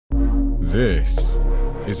This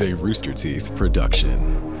is a Rooster Teeth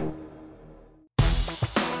production.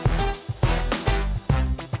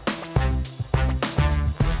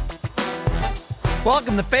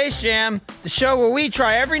 Welcome to Face Jam, the show where we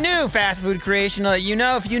try every new fast food creation to let you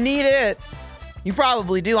know if you need it. You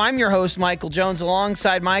probably do. I'm your host, Michael Jones,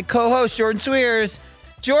 alongside my co-host, Jordan Swears.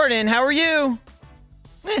 Jordan, how are you?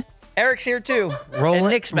 Eric's here too. And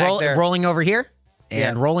Nick's back there. Rolling over here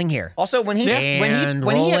and Yeah. rolling here. Also, when he hit play, here and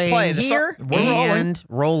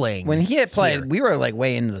rolling. When he hit play, here. we were like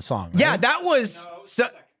way into the song. Right? Yeah, that was No,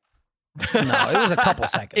 it was a couple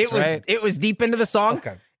seconds. it was deep into the song.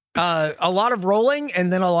 Okay. A lot of rolling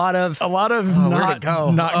and then a lot of where'd it go?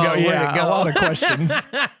 where'd Yeah, it go? a lot of questions.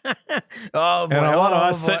 Oh boy, And a lot of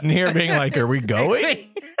us boy. sitting here being like, are we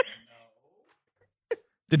going?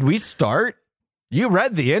 Did we start? You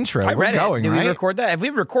read the intro. I read We're going, it. Did right? we record that? If we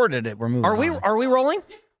recorded it, we're moving Are we on. rolling?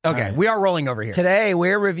 Okay, right. we are rolling over here. Today,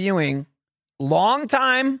 we're reviewing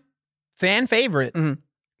longtime fan favorite,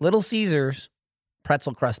 Little Caesars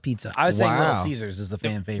Pretzel Crust Pizza. I was saying Little Wow. Caesars is the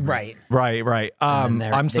fan favorite. Right. Right. And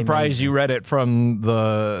then I'm they surprised made you read it from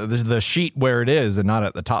the sheet where it is and not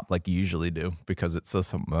at the top like you usually do because it says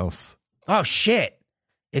something else. Oh shit.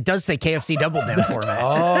 It does say KFC Double Down format.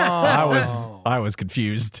 I was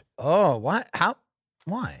confused. Oh, what? How?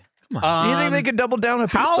 Why? Come on. Do you think they could double down a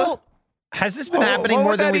pizza? How has this been What- happening what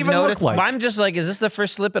more would than that we've even look noticed? like? I'm just like, is this the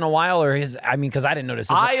first slip in a while, or is? I mean, because I didn't notice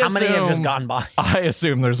this. I How many have just assume- gone by? I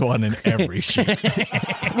assume there's one in every sheet.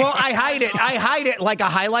 Well, I hide it like a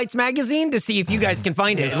highlights magazine to see if you guys can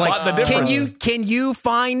find it. Spot the difference. Can you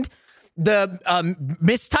find the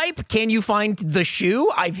mistype? Can you find the shoe?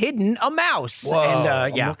 I've hidden a mouse. Whoa, and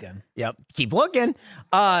I'm yeah, looking. yep. Keep looking.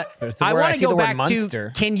 I where I want to see go the word back Munster.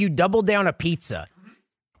 to. Can you double down a pizza?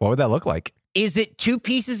 What would that look like? Is it 2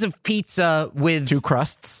 pieces of pizza with 2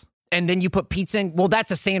 crusts? and then you put pizza in? Well,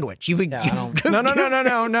 that's a sandwich.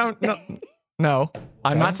 No.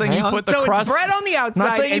 I'm not saying you put the So it's crust. bread on the I'm not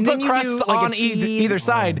outside, saying and you then put you crust do, like like, on a cheese. either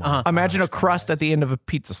side. Uh-huh. Imagine a crust at the end of a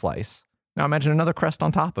pizza slice. Now imagine another crust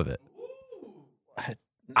on top of it.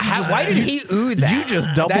 Why did he ooh that? You just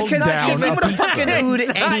doubled That's not- down. he's able to a pizza. fucking ooh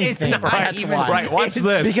anything. Not That's even- why. Right, watch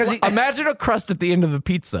this. because imagine a crust at the end of the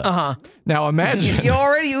pizza. Now imagine. he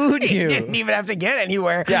already oohed He you. didn't even have to get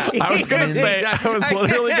anywhere. Yeah, I was gonna say. I was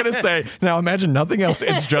literally gonna say. Now imagine nothing else.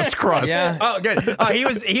 It's just crust. Yeah. Oh, good. Oh,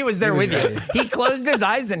 he was there with you. He closed his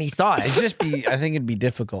eyes and he saw it. I think it'd be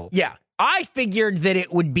difficult. Yeah, I figured that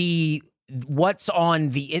it would be what's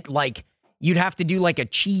on like you'd have to do like a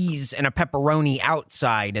cheese and a pepperoni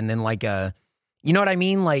outside, and then like a, you know what I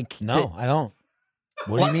mean? Like No, I don't.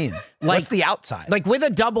 What do you mean? Like- What's the outside? like with a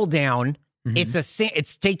double down.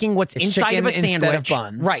 It's taking what's It's inside of a chicken instead of sandwich,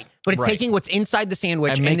 buns. right? But it's Right. taking what's inside the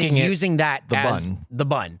sandwich And and then making it using that the as bun. the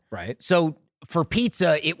bun. Right. So for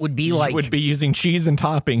pizza, it would be You like would be using cheese and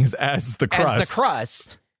toppings as the crust. as the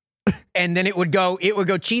crust. And then it would go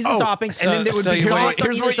cheese and Oh, toppings, and then there would so be here's sauce what- on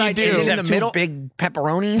here's either what you side, do. and You then in the middle. big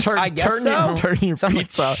pepperonis. I guess so. Turn your Sounds like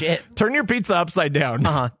pizza. shit. Turn your pizza upside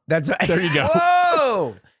down. That's There you go.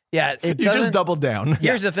 Whoa! Yeah, it You doesn't. just doubled down.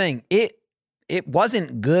 Here's the thing. It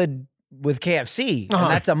wasn't good with KFC, Uh-huh.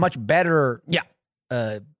 and that's a much better Yeah.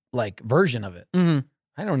 like version of it. Mhm.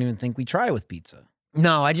 I don't even think we try with pizza.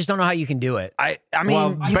 No, I just don't know how you can do it. I mean,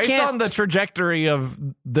 Well, you based can't, on the trajectory of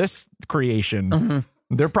this creation,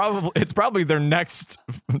 Mm-hmm. it's probably their next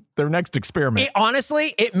experiment.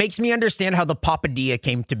 Honestly, it makes me understand how the Papadilla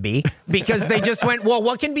came to be, because they just went, well,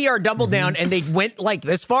 what can be our double down? And they went like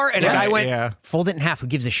this far, and a Right, guy went, yeah. fold it in half. Who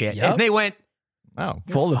gives a shit? Yep. And they went, Oh,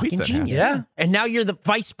 full of fucking pizza. genius. Yeah. And now you're the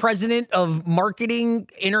vice president of marketing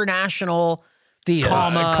international,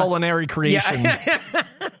 comma, Culinary creations.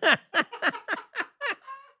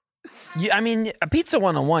 I mean, a pizza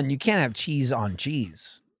 101, you can't have cheese on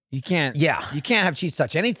cheese. You can't. Yeah. You can't have cheese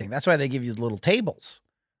touch anything. That's why they give you the little tables.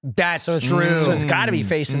 That's So it's true. So it's got to be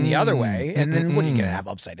facing the other way. And then what are you gonna have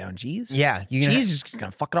upside down cheese? Yeah, cheese is just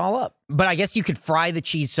gonna fuck it all up. But I guess you could fry the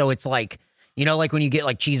cheese so it's like, you know, like when you get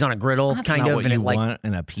like cheese on a griddle, That's kind not of, what and you it like, want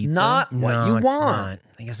in a pizza. Not what no, you it's want. not.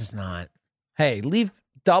 I guess it's not. Hey, leave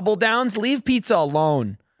double downs. Leave pizza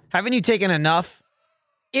alone. Haven't you taken enough?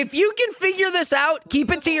 If you can figure this out, keep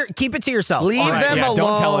it to yourself. Leave Honestly. them yeah, alone.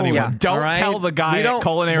 don't tell anyone. Yeah. Don't All right? tell the guy at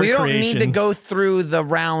Culinary We don't Creations. need to go through the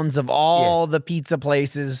rounds of all the pizza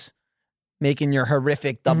places making your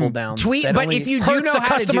horrific double downs. Tweet, That but only if you do hurts know the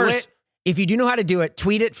how to do customers. it, If you do know how to do it,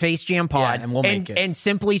 tweet it, Face Jam Pod, Yeah, and we'll make it. and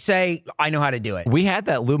simply say, I know how to do it. We had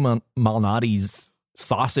that Lou Malnati's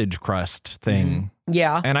sausage crust thing.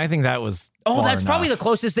 Yeah. And I think that was That's probably the enough.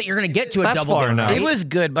 closest that you're going to get to a That's double far down. enough. Right? It was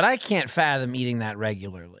good, but I can't fathom eating that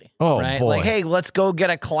regularly. Oh, right? boy. Like, hey, let's go get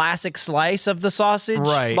a classic slice of the sausage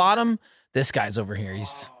Right. bottom. This guy's over here. He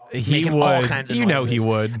He making all would. kinds of You know he noises.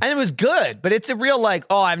 would. And it was good, but it's a real like,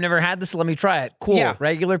 oh, I've never had this. Let me try it. Cool. Yeah.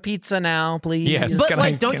 Regular pizza now, please. Yes. But Can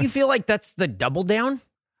like, I- don't can- you feel like that's the double down?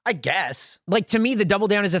 I guess. Like to me, the double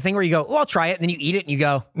down is a thing where you go, "Oh, I'll try it," and then you eat it and you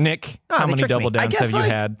go, Nick, Oh, how they many tricked me. double I downs guess, have you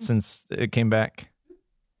like- had since it came back?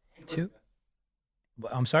 2.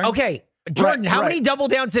 I'm sorry. "Okay, Jordan, how right. many double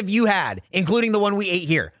downs have you had, including the one we ate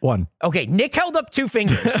here?" 1. Okay, Nick held up 2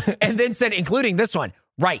 fingers and then said, "Including this one."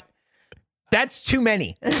 Right. That's too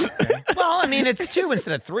many. Well, I mean, it's 2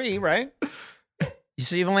 instead of 3, right?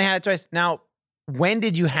 So you've only had it twice. Now, when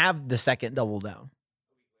did you have the second double down?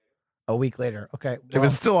 A week later. Okay. It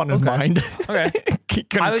was still on his okay. mind. Okay. He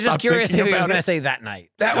couldn't I was just stop curious if thinking he was about going to it. say that night.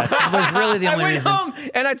 That was really the I only went reason. home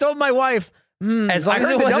and I told my wife, As long I as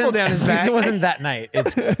heard it the wasn't, double down as is long as back. it wasn't that night,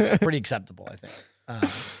 it's pretty acceptable, I think.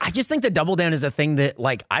 I just think the double down is a thing that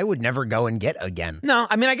like I would never go and get again. No,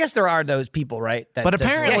 I mean, I guess there are those people, right? That But just-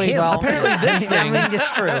 apparently, Yeah, well, apparently this I thing, mean,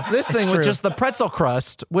 it's true. this It's thing with true. just the pretzel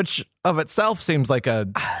crust, which of itself seems like a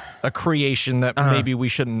creation that maybe we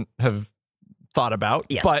shouldn't have thought about.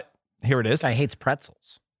 Yes. But here it is. This guy hates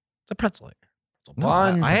pretzels. It's a pretzel here. Pretzel No,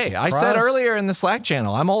 bun. I said earlier in the Slack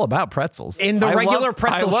channel, I'm all about pretzels. In the I regular love-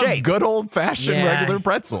 pretzel I love shape. good old fashioned Yeah. regular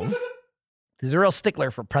pretzels. He's a real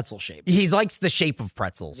stickler for pretzel shape. He likes the shape of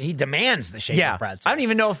pretzels. He demands the shape yeah. of pretzels. I don't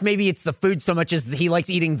even know if maybe it's the food so much as he likes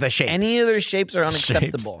eating the shape. Any other shapes are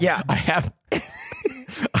unacceptable. Shapes. Yeah. I have.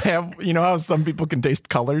 You know how some people can taste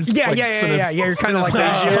colors? Yeah, Like yeah. You're kind of like synesthesia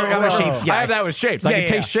that. or You're a whatever. shapes guy. I have that with shapes. I Yeah, can yeah,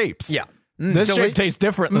 taste yeah. shapes. Yeah. This shape tastes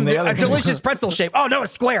different than the other. A delicious pretzel shape. Oh, no, a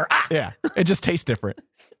square. Ah! Yeah, it just tastes different.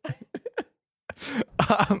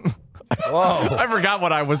 Whoa. I forgot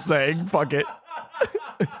what I was saying. Fuck it.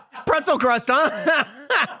 Pretzel crust, huh?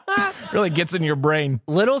 Really gets in your brain.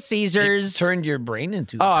 Little Caesars. Turned your brain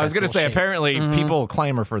into Oh, I was going gonna say. Apparently, people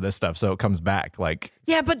clamor for this stuff, so it comes back. Like,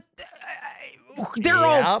 Yeah, but they're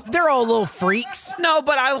Yeah. all little freaks. No,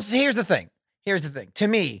 but here's the thing. Here's the thing. To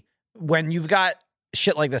me, when you've got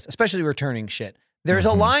shit like this, especially returning shit, there's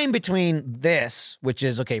a line between this, which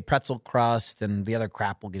is okay, pretzel crust, and the other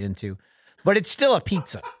crap we'll get into, but it's still a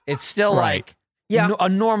pizza. It's still Right. like Yeah. a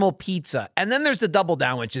normal pizza. And then there's the double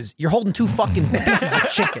down, which is you're holding 2 fucking pieces of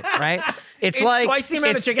chicken, right? It's like twice the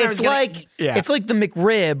amount of chicken I It's was gonna like eat. Yeah. it's like the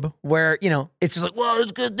McRib, where it's just like, well,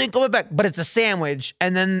 it's good thing coming back, but it's a sandwich,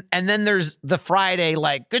 and then there's the Friday,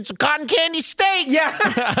 like it's a cotton candy steak. Yeah.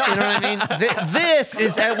 You know what I mean? This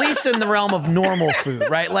is at least in the realm of normal food,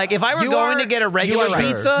 right? Like if I were You going are- to get a regular you are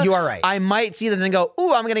right. pizza, You are right. I might see this and go,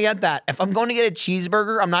 ooh, I'm going to get that. If I'm going to get a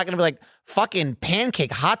cheeseburger, I'm not going to be like, fucking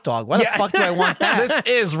pancake hot dog. Why the fuck do I want that? this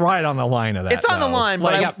is right on the line of that. It's on the though. line,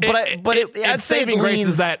 but Like, I'd its say it saving grace leans-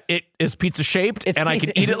 is that it is pizza shaped, and I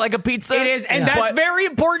can eat it like a pizza. It is, and Yeah. that's But- very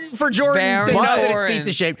important for Jordan Very to know that it's important.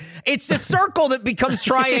 pizza shaped. It's a circle that becomes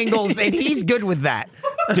triangles, and he's good with that.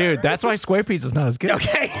 dude. That's why square pizza's not as good.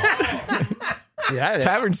 Okay. Yeah,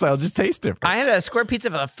 Tavern style just tastes different. I had a square pizza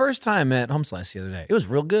for the first time at Home Slice the other day. It was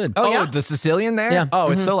real good. Oh, the Sicilian there? Yeah. Oh,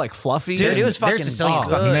 it's so like fluffy. Dude, it was Their fucking Sicilian's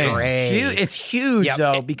good. fucking great. It's huge Yep.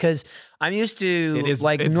 though, because I'm used to It is-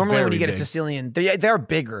 like it's normally when very you get a big. Sicilian, they're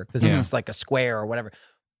bigger because Yeah. it's like a square or whatever.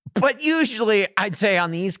 But usually I'd say on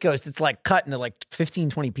the East Coast, it's like cut into like 15,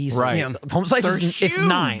 20 pieces. Right. Yeah. Home Slice They're it's huge.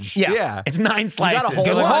 9. Yeah. It's 9 slices. got a whole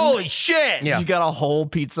You're like, one? holy shit. Yeah. You got a whole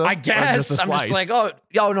pizza? I Or guess. just a I'm slice? just like,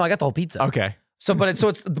 oh no, I got the whole pizza. Okay. So, but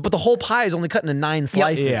the whole pie is only cut into 9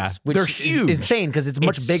 slices, yeah. which They're is huge. insane because it's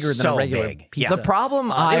much It's bigger than so a regular big. pizza. The problem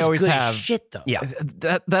It I was always good as have. shit though. Yeah.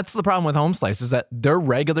 That's the problem with Home Slice is that their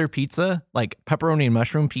regular pizza, like pepperoni and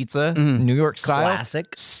mushroom pizza, New York style, Classic.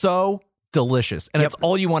 so delicious, and it's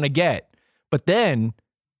all you want to get. But then,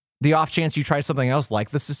 the off chance you try something else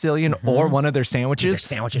like the Sicilian or one of their sandwiches, Dude, their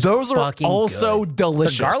sandwiches those are are fucking also good.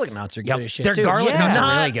 delicious. The garlic knots are good Yep. as shit Their too. garlic knots are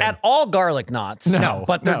not really good. at all garlic knots. No,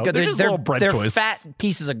 but they're no, good. they're just little bread they're twists. fat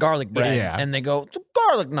pieces of garlic bread, Yeah. and they go it's a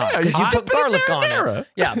garlic knot Yeah, because you I put put garlic on marinara. it.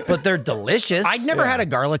 Yeah, but they're delicious. I'd never had a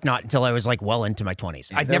garlic knot until I was like well into my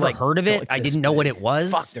 20s. I'd They're never like- heard of they're it. like I this didn't know what big. it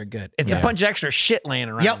was. Fuck, they're good. It's Yeah. a bunch of extra shit laying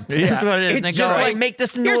around. Yep. That's what it is. It's And they just go, like, make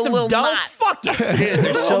this into here's a some little dough. knot. Fuck it. Dude,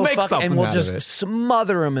 they're so We'll make fucking, something and we'll out just of it.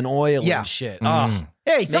 smother them in oil Yeah. and shit. Oh.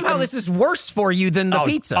 Hey, somehow this is worse for you than the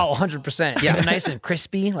pizza. Oh, 100%. Yeah, nice and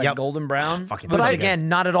crispy, like Yep. golden brown. Fucking But so again,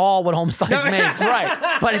 not at all what Home Slice makes.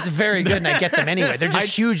 Right. But it's very good, and I get them anyway. They're just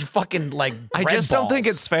huge fucking, like, I bread just don't think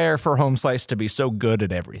balls. it's fair for Home Slice to be so good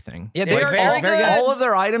at everything. Yeah, It's they are very all good. good. All of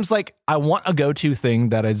their items, like I want a go-to thing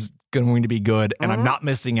that is going to be good, and I'm not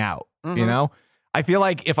missing out. You know, I feel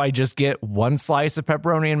like if I just get one slice of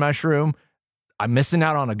pepperoni and mushroom, I'm missing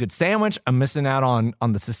out on a good sandwich. I'm missing out on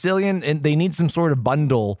the Sicilian, and they need some sort of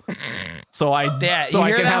bundle so I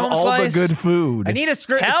can have all the good food. I need a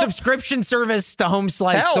subscription service to Home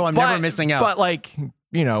Slice so I'm never missing out. But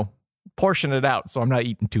portion it out so I'm not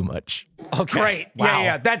eating too much. Okay. Great. Wow.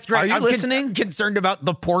 Yeah, that's great. Are you listening? Concerned about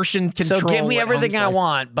the portion control. So give me everything I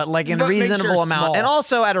want, but like in a reasonable amount. small. And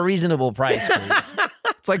also at a reasonable price, please.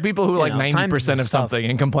 It's like people who like 90% of stuff. something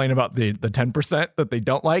and complain about the 10% that they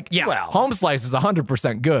don't like. Yeah. Well. Home Slice is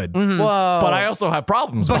 100% good. Whoa. But I also have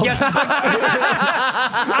problems with it.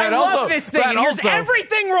 I love this thing. And here's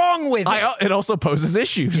everything wrong with it. It also poses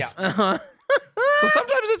issues. Yeah. So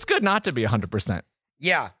sometimes it's good not to be 100%.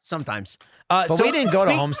 Yeah, sometimes. But we didn't go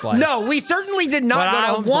to Home Slice. No, we certainly did not But go to I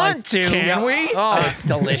Home want Slice. to. Can we? Oh, it's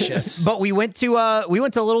delicious. But we went to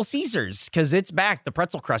Little Caesars because it's back, the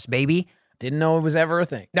pretzel crust, baby. Didn't know it was ever a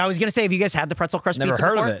thing. Now I was gonna say, have you guys had the pretzel crust Never pizza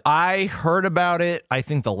heard before? of it. I heard about it, I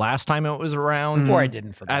think the last time it was around. Or I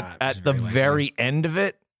didn't for that. At the very end of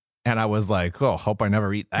it. And I was like, oh, hope I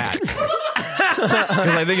never eat that.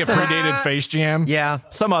 Because I think it predated Face Jam. Yeah.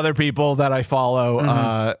 Some other people that I follow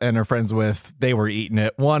and are friends with, they were eating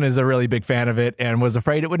it. One is a really big fan of it and was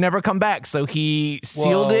afraid it would never come back. So he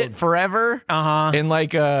sealed it forever in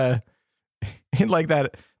like that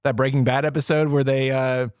Breaking Bad episode where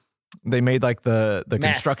they made like the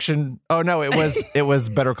construction. Oh no, it was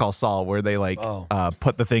Better Call Saul where they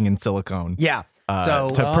put the thing in silicone. Yeah.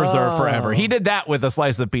 To preserve forever. He did that with a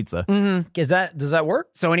slice of pizza. Does that work?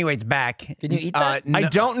 So anyway, it's back. Can you eat that? I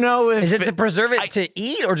don't know if Is it to preserve it to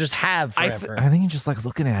eat or just have forever? I think he just likes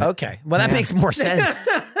looking at it. Okay. Well, that makes more sense.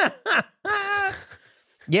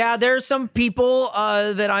 Yeah, there's some people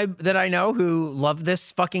that I know who love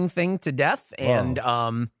this fucking thing to death and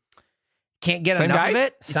can't get enough of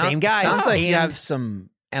it. Same guys. Sounds like you have some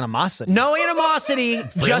animosity. No animosity.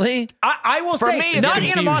 Really? Just I will For say, me, it's not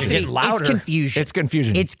confusion. animosity. Get louder. It's confusion. It's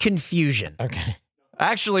confusion. It's confusion. Okay.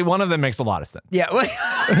 Actually, one of them makes a lot of sense. Yeah.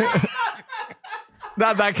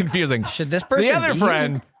 Not that confusing. Should this person The other be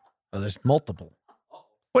friend. here? Oh, there's multiple.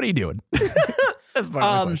 What are you doing? That's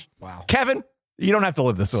my question. Wow. Kevin, you don't have to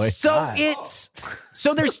live this way.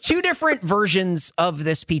 So there's two different versions of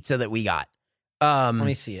this pizza that we got. Let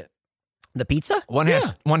me see it. The pizza? One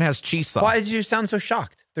has cheese sauce. Why did you sound so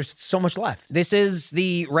shocked? There's so much left. This is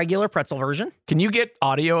the regular pretzel version. Can you get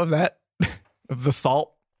audio of that? Of the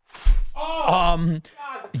salt?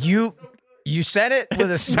 You said it with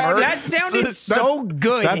a smirk. That sounded so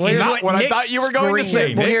good. That's not what I thought you were going to say.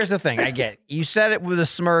 Well, Nick. here's the thing. I get it. You said it with a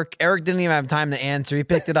smirk. Eric didn't even have time to answer. He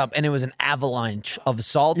picked it up, and it was an avalanche of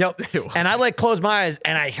salt. Yep. And I closed my eyes,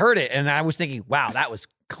 and I heard it, and I was thinking, wow, that was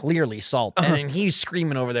clearly salt. And then he's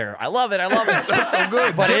screaming over there, I love it. It's so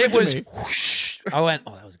good. But it was whoosh. I went,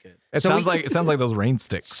 oh, that was good. It sounds like those rain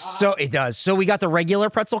sticks. So it does. So we got the regular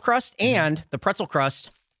pretzel crust and the pretzel crust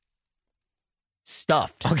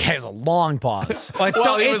stuffed. Okay, it was a long pause. It's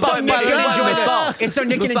so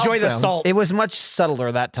Nick can enjoy the salt. It was much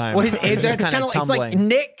subtler that time. What is it? It's It's kind of it's like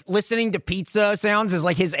Nick listening to pizza sounds is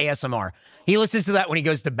like his ASMR. He listens to that when he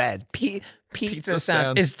goes to bed. Pizza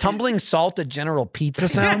sounds. Is tumbling salt a general pizza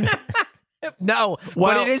sound? No,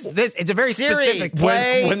 Well, but it is this. It's a very Siri, specific.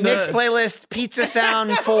 play when Nick's the- playlist Pizza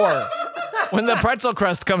Sound 4. When the pretzel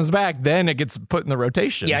crust comes back, then it gets put in the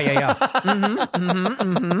rotation. Yeah.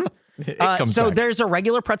 It comes So back. there's a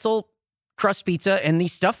regular pretzel crust pizza and the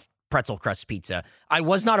stuffed pretzel crust pizza. I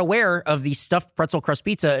was not aware of the stuffed pretzel crust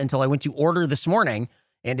pizza until I went to order this morning,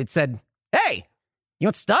 and it said, "Hey, you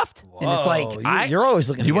want stuffed?" And it's like, you're always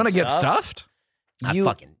looking. You want to get get stuffed? I You-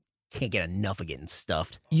 fucking can't get enough of getting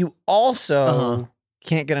stuffed. You also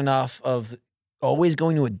can't get enough of always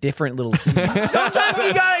going to a different little Caesar. Sometimes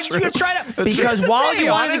you gotta try to Because while you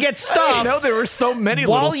wanted to get I know stuffed, there were so many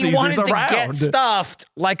while little you Caesars wanted to around. get stuffed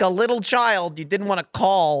like a little child, you didn't want to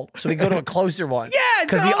call, so we go to a closer one. Yeah, it's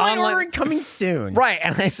because the online ordering coming soon. Right,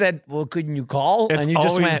 and I said, "Well, couldn't you call?" It's and you just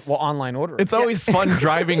always- went, "Well, online ordering." It's always fun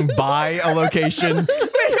driving by a location.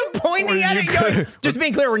 Pointing at it, going, just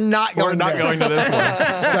being clear, we're not going. We're not there. going to this one.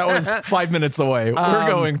 That was 5 minutes away. We're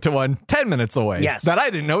going to one 10 minutes away. Yes. That I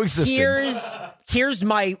didn't know existed. Here's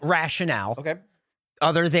my rationale. okay.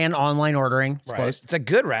 Other than online ordering, it's Right. closed. It's a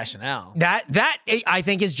good rationale. That I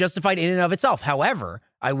think is justified in and of itself. However,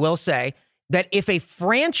 I will say that if a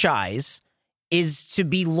franchise is to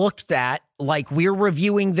be looked at like we're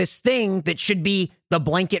reviewing this thing that should be the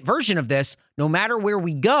blanket version of this, no matter where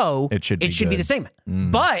we go, It should be the good. same.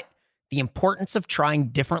 But The importance of trying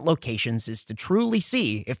different locations is to truly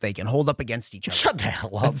see if they can hold up against each other. Shut the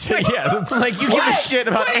hell up. Yeah, It's like you give a shit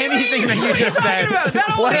about anything that you just said.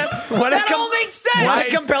 That all makes sense. What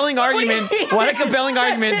a compelling argument. What a compelling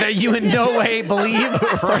argument that you in no way believe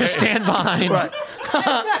or stand behind. Right.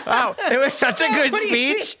 Wow. It was such a good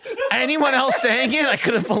speech. Anyone else saying it, I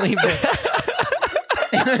could have believed it.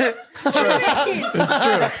 It's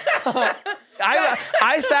true.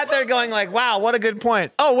 I sat there going like, wow, what a good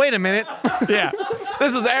point. Oh, wait a minute. Yeah.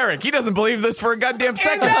 This is Eric. He doesn't believe this for a goddamn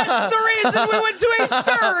second. And that's the reason we went to a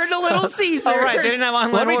third Little Caesars. All right, they didn't have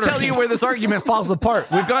online Let me ordering. tell you where this argument falls apart.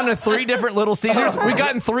 We've gone to 3 different Little Caesars. We've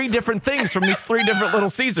gotten 3 different things from these 3 different Little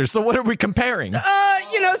Caesars. So what are we comparing?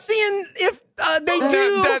 Seeing if they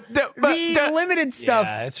do the limited stuff.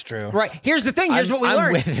 Yeah, it's true. Right. Here's the thing. Here's what we I'm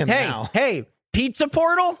learned. with him now. Hey, Pizza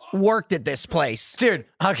Portal worked at this place. Dude,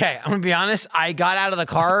 okay, I'm gonna be honest. I got out of the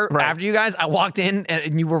car after you guys. I walked in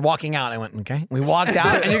and you were walking out. I went, okay. We walked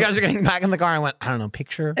out and you guys were getting back in the car. I went, I don't know,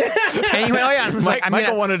 picture. And you went, oh yeah. And I was like,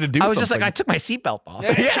 Michael wanted to do I was just like, something. I took my seatbelt off.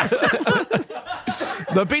 Yeah.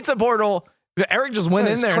 The Pizza Portal. Eric just went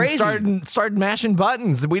That in was there crazy. and started mashing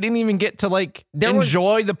buttons. We didn't even get to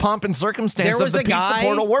enjoy the pomp and circumstance There of was the a Pizza guy.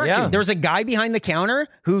 Portal working. Yeah. There was a guy behind the counter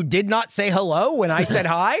who did not say hello when I said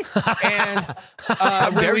hi.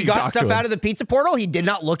 And when dare we you got talk to stuff him. out of the Pizza Portal, he did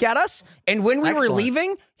not look at us. And when we were Excellent.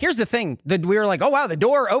 leaving, here's the thing: that we were like, "Oh wow, the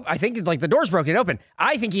door! I think the door's broken open."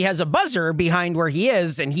 I think he has a buzzer behind where he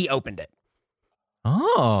is, and he opened it.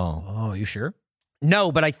 Oh, Oh, you sure?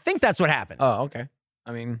 No, but I think that's what happened. Oh, okay.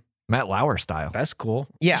 I mean, Matt Lauer style. that's cool.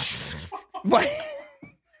 Yeah. But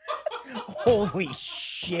holy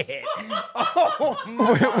shit!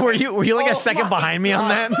 Oh, Were you like a second behind me on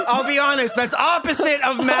that? I'll be honest. That's opposite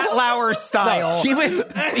of Matt Lauer style. You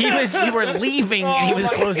were leaving and he was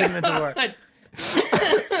closing the door.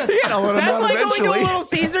 Yeah, let him That's out like going eventually. to a Little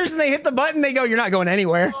Caesars and they hit the button. They go, "You're not going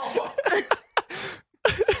anywhere."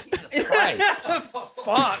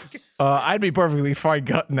 Fuck. I'd be perfectly fine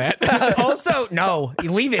cutting that. Also, no,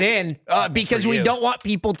 you leave it in because we you. don't want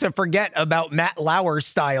people to forget about Matt Lauer's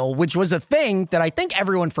style, which was a thing that I think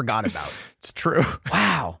everyone forgot about. It's true.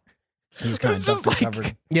 Wow. He's kind of It's just just like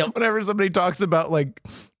covered. Yep. whenever somebody talks about like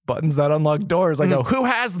buttons that unlock doors, I go, "Who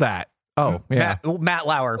has that?" Oh, yeah. Matt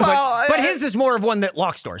Lauer. Well, but his is more of one that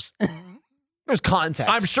locks doors. There's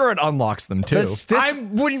context. I'm sure it unlocks them too. I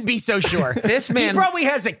wouldn't be so sure. This man- he probably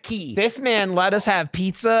has a key. This man let us have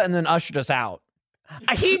pizza and then ushered us out.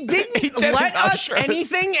 He didn't let us usher us.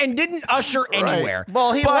 anything and didn't usher anywhere.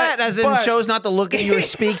 Well, he let, as in chose not to look at you or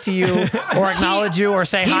speak to you or acknowledge you or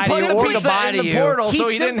say hi to put you the or pizza goodbye in to the you. portal, so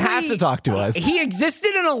he simply- didn't have to talk to us. He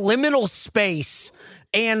existed in a liminal space,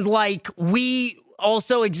 and like we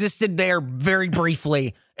also existed there very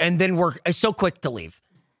briefly, and then we're so quick to leave.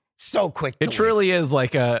 So quick to It truly is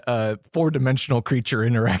like a 4-dimensional creature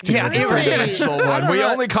interacting Yeah, with a it really- 3-dimensional one. We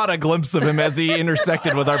only caught a glimpse of him as he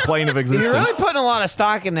intersected with our plane of existence. You're really putting a lot of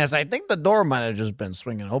stock in this. I think the door might have just been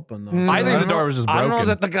swinging open, though. I think the don't door know- was just I don't know broken.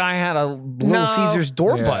 that the guy had a Little No. Caesars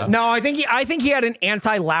door Yeah. button. No, I think he had an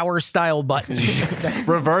anti-Lauer style button.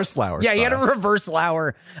 Reverse Lauer Yeah, he had a style. reverse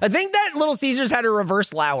Lauer. I think that Little Caesars had a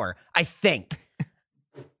reverse Lauer. I think.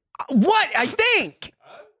 What? I think.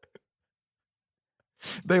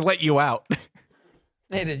 They let you out.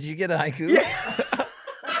 Hey, did you get a haiku?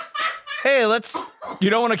 Hey, let's. You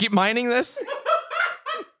don't want to keep mining this?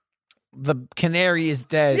 The canary is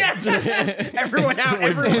dead. Everyone out.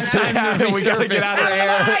 Everyone's time to we gotta resurface. get out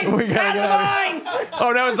of here. We gotta get out of here.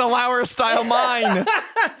 Oh, no, it's a Lauer style mine.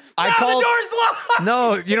 I The called. door's locked.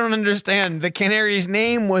 No, you don't understand. The canary's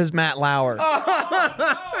name was Matt Lauer.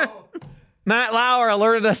 Matt Lauer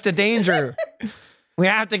alerted us to danger. We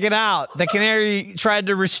have to get out. The canary tried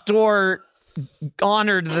to restore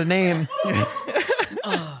honor to the name.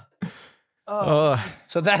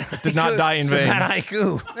 So that Did not die in vain. That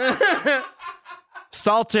haiku.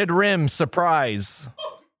 Salted rim surprise.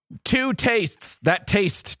 2 tastes that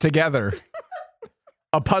taste together.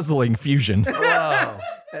 A puzzling fusion.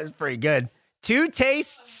 That's pretty good. 2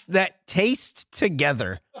 tastes that taste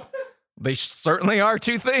together. They certainly are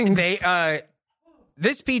 2 things.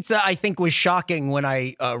 This pizza, I think, was shocking when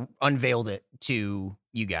I unveiled it to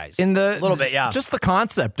you guys. in the little bit, yeah. Just the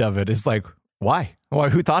concept of it is like, why? Why?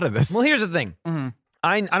 Who thought of this? Well, here's the thing. Mm-hmm.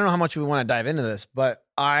 I don't know how much we want to dive into this, but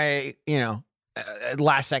I,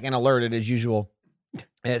 last second alerted as usual.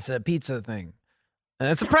 It's a pizza thing. And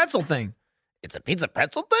it's a pretzel thing. It's a pizza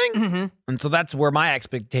pretzel thing? Mm-hmm. And so that's where my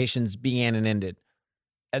expectations began and ended.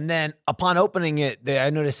 And then upon opening it, I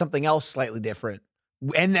noticed something else slightly different.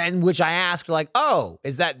 And then, which I asked, like, oh,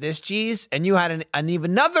 is that this cheese? And you had an even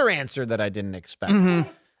another answer that I didn't expect. Mm-hmm.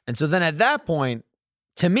 And so then at that point,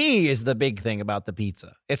 to me, is the big thing about the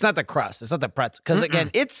pizza. It's not the crust. It's not the pretzel. Because,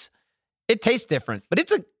 again, it tastes different, but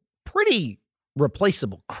it's a pretty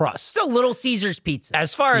replaceable crust. It's a Little Caesars pizza.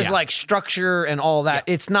 As far as, like, structure and all that,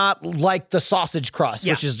 it's not like the sausage crust,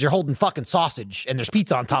 which is you're holding fucking sausage and there's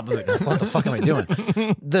pizza on top of it. What the fuck am I doing?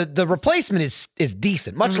 The replacement is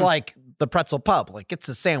decent, much like the pretzel pub. Like, it's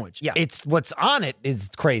a sandwich. Yeah. It's what's on it is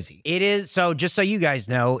crazy. It is, so just so you guys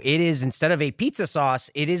know, it is, instead of a pizza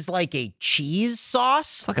sauce, it is like a cheese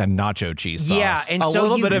sauce. It's like a nacho cheese sauce. Yeah, and a so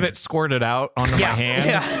little bit of it squirted out onto my hand.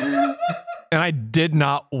 Yeah. And I did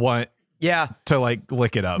not want to like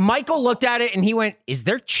lick it up. Michael looked at it and he went, "Is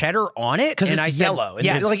there cheddar on it?" Because it's yellow. And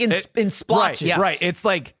it's like in splotches. Right. It's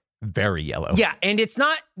like very yellow. Yeah, and it's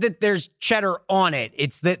not that there's cheddar on it.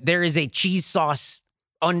 It's that there is a cheese sauce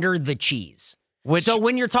under the cheese. So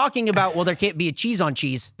when you're talking about, well, there can't be a cheese on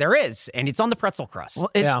cheese, there is, and it's on the pretzel crust.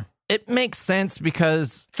 Well, it makes sense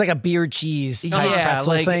because it's like a beer cheese type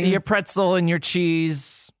pretzel like thing. Your pretzel and your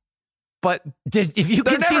cheese. But if you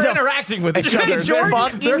can see them interacting with each other, it's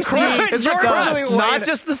crust. Not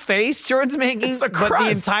just the face Jordan's making, but crust.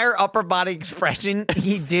 the entire upper body expression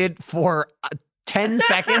he did for 10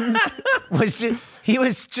 seconds he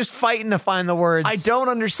was just fighting to find the words. I don't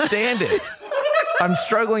understand it. I'm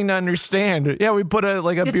struggling to understand. Yeah, we put a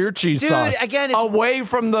beer cheese sauce again, away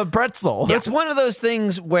from the pretzel. It's one of those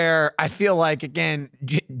things where I feel like, again,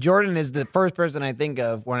 Jordan is the first person I think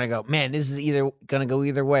of when I go, man, this is either going to go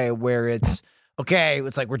either way, where it's, okay,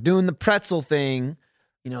 it's like we're doing the pretzel thing.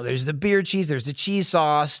 You know, there's the beer cheese, there's the cheese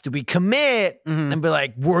sauce. Do we commit and be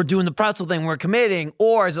like, we're doing the pretzel thing, we're committing?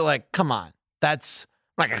 Or is it like, come on, I'm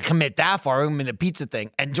not going to commit that far. I'm in the pizza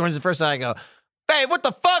thing. And Jordan's the first time I go, hey, what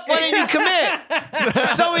the fuck? Why didn't you commit?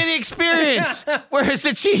 Show me the experience. Where is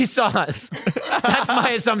the cheese sauce? That's my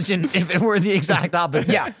assumption if it were the exact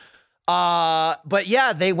opposite. Yeah. But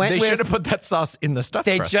yeah, they should have put that sauce in the stuffed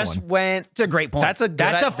crust one. Went. It's a great point. That's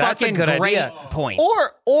a fucking good great idea. point.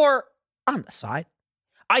 Or on the side.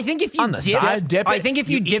 I think if you on the side, dip it. I think if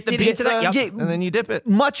you dipped it into that, and then you dip it.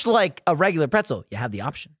 Much like a regular pretzel, you have the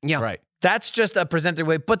option. Yeah. Right. That's just a presented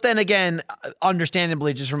way. But then again,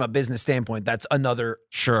 understandably, just from a business standpoint, that's another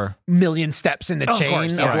million steps in the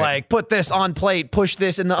chain of like, put this on plate, push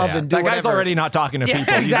this in the oven, do that whatever. guy's already not talking to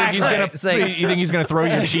people. Exactly. You think he's gonna throw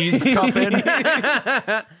your cheese cup in?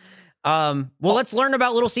 Well, let's learn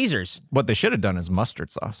about Little Caesars. What they should have done is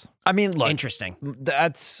mustard sauce. I mean, look, Interesting.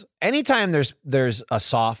 That's anytime there's a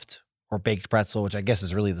soft or baked pretzel, which I guess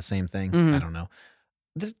is really the same thing. I don't know.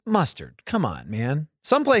 This mustard, come on, man.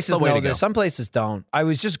 Some places know this, some places don't. I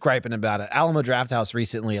was just griping about it. Alamo Draft House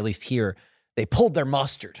recently, at least here, they pulled their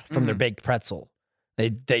mustard from their baked pretzel.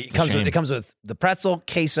 It comes with the pretzel,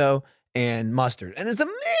 queso, and mustard, and it's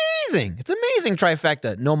amazing. It's amazing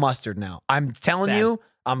trifecta. No mustard now. I'm telling you,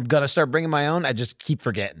 I'm gonna start bringing my own. I just keep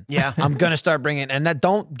forgetting. Yeah, I'm gonna start bringing, and that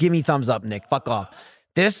don't give me thumbs up, Nick. Fuck off.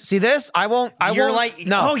 This, I won't. You're like him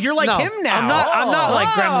now. I'm not like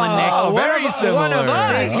Gremlin Nick. Oh, very similar. One of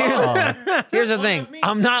us. Here's the thing.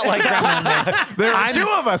 I'm not like Gremlin Nick. There are two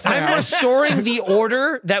of us now. I'm restoring the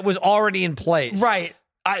order that was already in place. Right.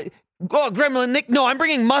 Gremlin Nick. No, I'm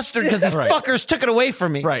bringing mustard because these fuckers took it away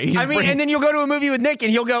from me. Right. And then you'll go to a movie with Nick,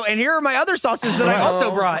 and he'll go, and here are my other sauces that I also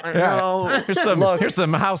brought. No. Here's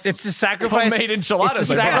some house. It's a sacrifice. Homemade enchiladas. It's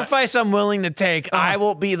a sacrifice I'm willing to take. I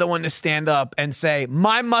will be the one to stand up and say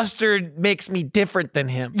my mustard makes me different than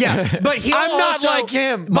him. Yeah, but I'm not like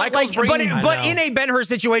him. But in a Ben-Hur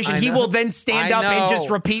situation, he will then stand up and just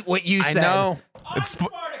repeat what you said. I know. That's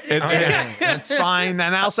fine.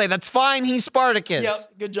 And I'll say, that's fine. He's Spartacus.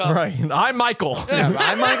 Yep, good job. Right. I'm Michael. Yeah,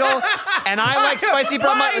 I'm Michael. And I like spicy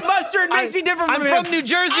brown. My mustard makes me different from him. I'm from New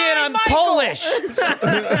Jersey and I'm Polish.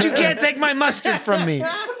 You can't take my mustard from me.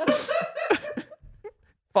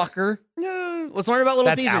 Fucker. Let's learn about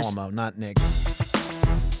Little Caesars. That's Alamo, not Nick.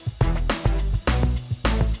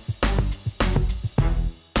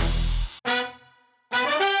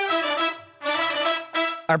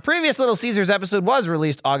 Our previous Little Caesars episode was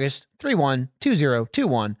released August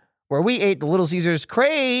 3/1/2021, where we ate the Little Caesars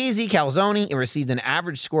Crazy Calzone and received an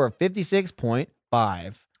average score of 56.5.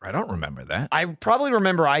 I don't remember that. I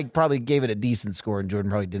probably gave it a decent score, and Jordan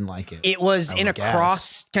probably didn't like it. It was in a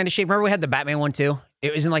cross kind of shape. Remember we had the Batman one too?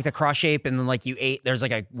 It was in like the cross shape, and then like you ate, there's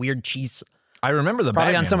like a weird cheese. I remember the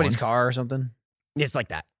probably Batman on somebody's one. car or something. It's like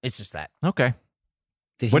that. It's just that. Okay.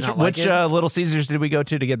 Which Little Caesars did we go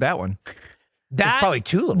to get that one? That's probably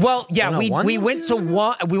two little. Well, yeah, we went to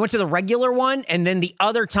one. We went to the regular one, and then the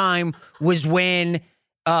other time was when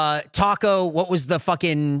Taco. What was the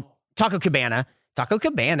fucking Taco Cabana? Taco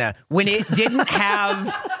Cabana when it didn't have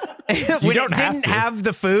when it didn't have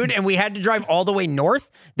the food and we had to drive all the way north.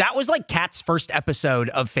 That was like Kat's first episode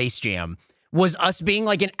of Face Jam. Was us being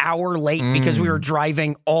like an hour late because we were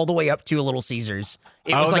driving all the way up to a Little Caesars.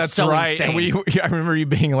 It was like that's so right. insane. And I remember you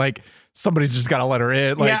being like, somebody's just got to let her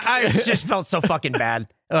in. Like, Yeah, I just felt so fucking bad.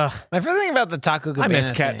 Ugh. My favorite thing about the Taco Cabana I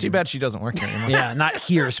miss Kat. thing- Too bad she doesn't work here anymore. Yeah, not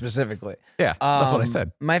here specifically. Yeah, that's what I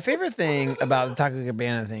said. My favorite thing about the Taco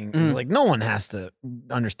Cabana thing is like no one has to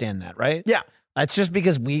understand that, right? Yeah. It's just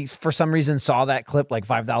because we, for some reason, saw that clip like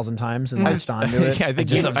 5,000 times and latched onto it. Yeah, I think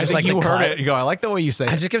just, you, just like you the heard cut. it. You go, I like the way you say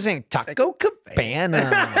I it. just kept saying Taco Cabana.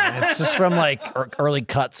 And it's just from like early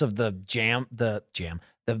cuts of the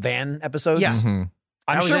van episodes. Yeah. Mhm.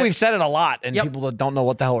 I'm That was sure it. we've said it a lot, and Yep. people don't know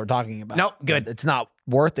what the hell we're talking about. Nope, good. But it's not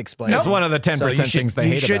worth explaining. It's one of the 10% So you things they you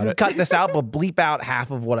hate about shouldn't it. cut this out, but bleep out half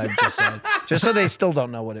of what I've just said, just so they still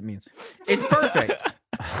don't know what it means. It's perfect.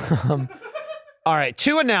 All right,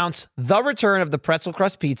 to announce the return of the pretzel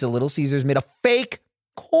crust pizza, Little Caesars made a fake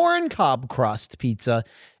corn cob crust pizza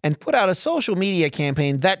and put out a social media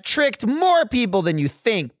campaign that tricked more people than you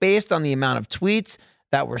think based on the amount of tweets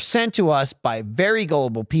that were sent to us by very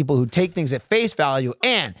gullible people who take things at face value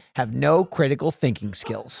and have no critical thinking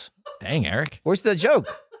skills. Dang, Eric. Where's the joke?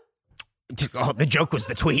 Oh, the joke was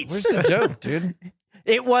the tweets. Where's the joke, dude?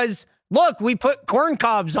 It was, look, we put corn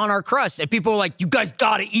cobs on our crust, and people were like, "You guys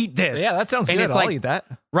got to eat this." Yeah, that sounds and good. It's I'll like, eat that.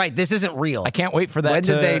 right, this isn't real. I can't wait for that. When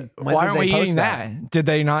did Why they aren't we post eating that? Did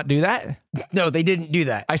they not do that? No, they didn't do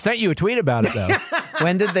that. I sent you a tweet about it though.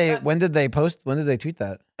 When did they post? When did they tweet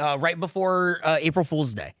that? Right before April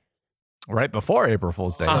Fool's Day. Right before April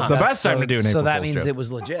Fool's Day. Uh-huh. The best time to do an April So that Fool's means joke. it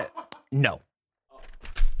was legit. No.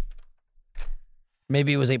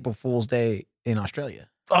 Maybe it was April Fool's Day in Australia.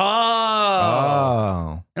 Oh.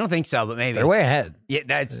 Oh. I don't think so, but maybe. They're way ahead. Yeah,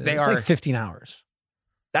 they It's are. like 15 hours.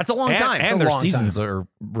 That's a long time. And a their long seasons are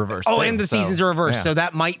reversed. Oh, too, and the so, seasons are reversed, yeah. so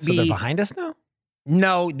that might So they're be. behind us now?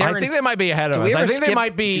 No, they're I think they might be ahead of Do us. we I ever think they skip-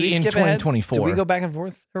 might do we be in skip ahead? 2024. Do we go back and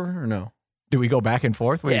forth or no? Do we go back and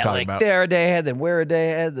forth? What are you talking like about? they're a day ahead, then we're a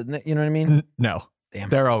day ahead. Then, you know what I mean? No. Damn.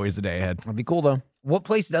 They're always a day ahead. That'd be cool though. What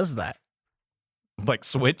place does that? Like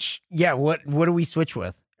Switch. Yeah, what do we switch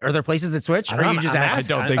with? Are there places that switch? I Or don't are know, you just I'm-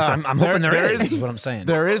 asking? I don't think so. I'm hoping there There is is- what I'm saying.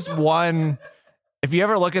 There is one. If you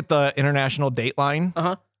ever look at the international Dateline,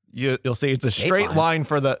 Uh-huh. you'll see it's a straight Dateline? line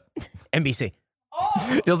for the. NBC.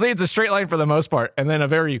 You'll see it's a straight line for the most part, and then a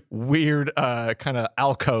very weird kind of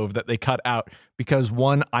alcove that they cut out because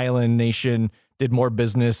one island nation did more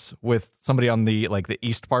business with somebody on the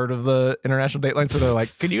east part of the international Dateline. So they're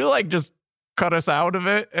like, "Can you just cut us out of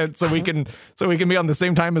it, and so we can be on the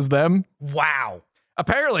same time as them?" Wow.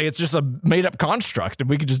 Apparently, it's just a made up construct, and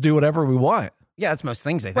we can just do whatever we want. Yeah, that's most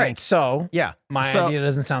things, I think. Right. So Yeah. my So- idea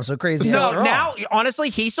doesn't sound so crazy. So after all. now, honestly,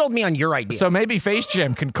 he sold me on your idea. So maybe Face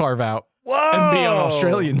Jam can carve out Whoa. and be on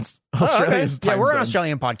Australian's Oh, okay. time Yeah, we're an zone.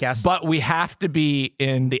 Australian podcast. But we have to be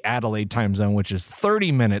in the Adelaide time zone, which is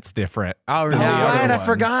 30 minutes different. Oh, than the yeah, other right. I ones.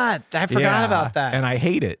 forgot. I forgot Yeah, about that. And I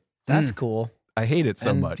hate it. That's cool. I hate it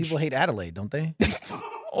so and much. people hate Adelaide, don't they?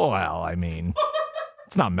 Well, I mean,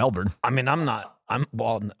 it's not Melbourne. I mean, I'm not.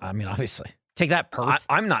 Obviously. Take that, Perth.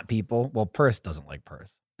 I'm not people. Well, Perth doesn't like Perth.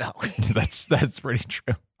 No. That's pretty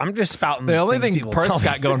true. I'm just spouting. The only things thing people tell Perth's me.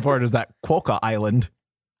 got going for it is that Quokka Island.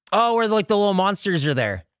 Oh, where the little monsters are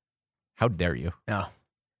there. How dare you? No.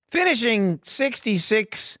 Finishing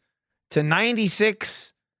 66 to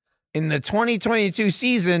 96 in the 2022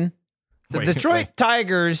 season, the Wait, Detroit wait.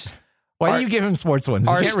 Tigers Why Are- do you give him sports ones?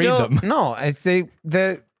 You are can't still read them. no.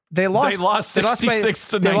 They lost. They lost 66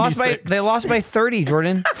 to They lost by 96. they lost by 30,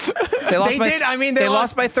 Jordan. They lost They by, did. I mean, they they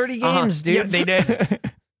lost by 30 games, dude. Yeah, they did.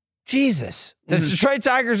 Jesus. The Detroit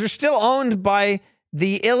Tigers are still owned by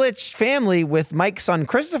the Ilitch family with Mike's son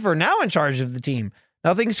Christopher now in charge of the team.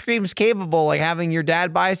 Nothing screams capable like having your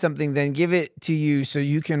dad buy something, then give it to you so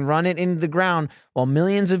you can run it into the ground while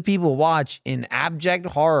millions of people watch in abject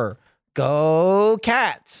horror. Go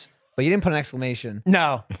Cats. But you didn't put an exclamation.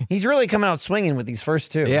 No. He's really coming out swinging with these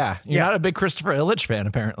first two. Yeah, you're not a big Christopher Ilitch fan,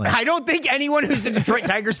 apparently. I don't think anyone who's a Detroit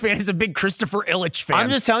Tigers fan is a big Christopher Ilitch fan. I'm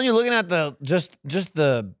just telling you, looking at the just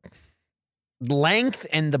the length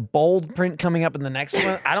and the bold print coming up in the next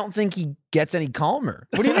one, I don't think he gets any calmer.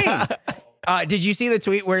 What do you mean? Did you see the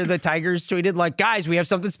tweet where the Tigers tweeted, like, guys, we have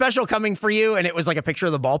something special coming for you? And it was like a picture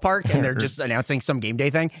of the ballpark, and they're just announcing some game day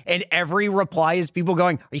thing. And every reply is people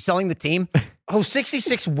going, are you selling the team?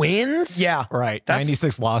 66 wins? Yeah. Right.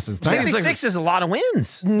 96 losses. 66 is a lot of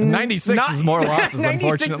wins. 96 is more losses, 96 is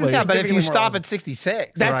unfortunately. Yeah, but if you Significantly stop more at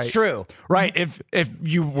 66. That's Right. true. Right. If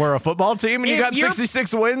you were a football team and you If got you're-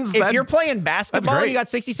 66 wins, If you're playing basketball and great. you got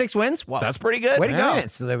 66 wins, well, that's pretty good. Way to go. All right,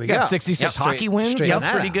 so there we You go. got 66 Yep, hockey straight- wins. straight That's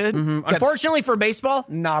on pretty that. good. Got Unfortunately for baseball,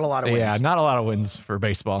 not a lot of wins. Yeah, not a lot of wins for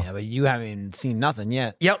baseball. Yeah, but you haven't seen nothing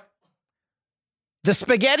yet. Yep. The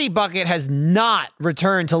spaghetti bucket has not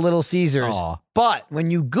returned to Little Caesars. Aw. But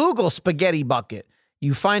when you Google spaghetti bucket,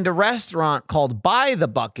 you find a restaurant called By the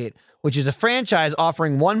Bucket, which is a franchise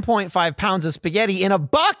offering 1.5 pounds of spaghetti in a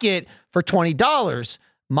bucket for $20.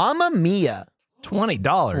 Mamma mia.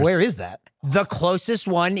 $20. Where is that? The closest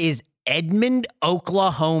one is Edmond,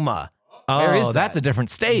 Oklahoma. Where is Oh, that's that? a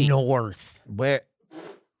different state. North. Where?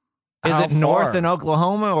 Is How it north far? in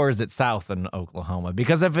Oklahoma or is it south in Oklahoma?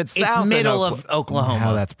 Because if it's south, middle in of Oklahoma.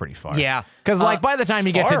 Oh, that's pretty far. Yeah. Because like by the time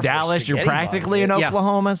you get far to for Dallas, you're spaghetti practically in bucket. Yeah.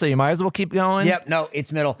 Oklahoma, so you might as well keep going. Yep. No,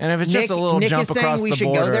 it's middle. And if it's just a little Nick jump is saying across we the should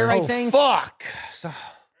border. go there. I Oh, think. fuck.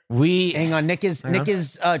 We Hang on, Nick is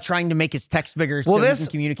trying to make his text bigger so Well, he this can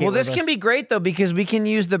communicate. well, with this us. can be great though because we can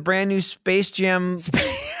use the brand new Space Jam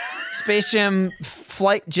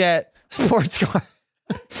flight jet sports car.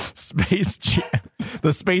 Space Jam, the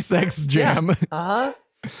SpaceX Jam.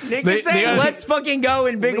 Nick They- is saying, they- "Let's fucking go"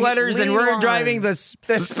 in big letters, and we're driving the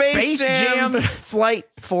Space Jam flight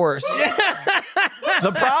force.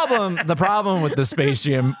 The problem with the Space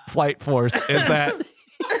Jam flight force is that,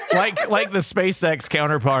 like the SpaceX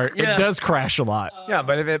counterpart, Yeah. it does crash a lot. Yeah,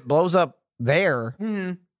 but if it blows up there,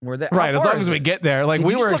 we're there. Right, How as far long is as we it? get there. Like Did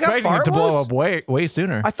we you were look how expecting far it to it blow was? up way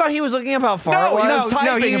sooner. I thought he was looking up how far No, it was. he was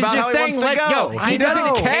typing he was about just how he saying, wants to "Let's go." go." He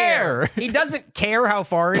doesn't care. He doesn't care how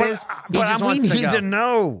far it is. He but just we wants to need go. to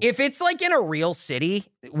know. If it's like in a real city,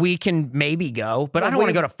 we can maybe go, but I Well, don't want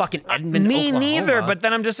we- to go to fucking Edmond, Me Oklahoma. neither, but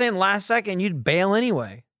then I'm just saying last second you'd bail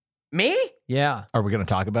anyway. Me? Yeah. Are we going to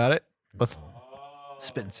talk about it? Let's.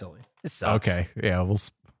 Spitting silly. This sucks. Okay, yeah,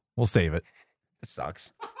 we'll save it. This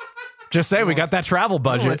sucks. Just say we got that travel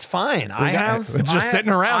budget. No, it's fine. it's just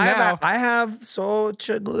sitting around now. I have such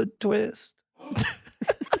a good twist.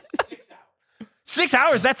 6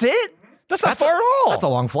 hours, that's it? That's not far at all. That's a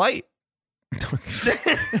long flight. It's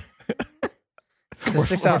a We're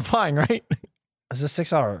 6 hour. flying, right? It's a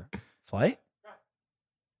 6 hour flight.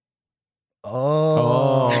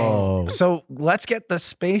 Oh. So let's get the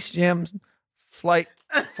Space Jam flight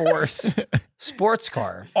force sports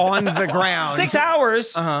car On the ground. 6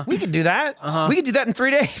 hours. Uh-huh. We could do that. We could do that in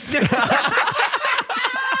 3 days.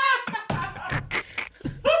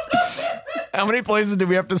 How many places do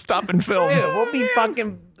we have to stop and film? Dude, we'll be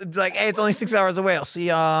fucking like, hey, it's only 6 hours away. I'll see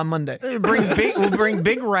you on Monday. We'll bring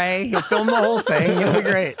Big Ray. He'll film the whole thing. It'll be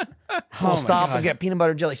great. We'll stop and get peanut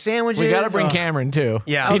butter jelly sandwiches. We got to bring Cameron too.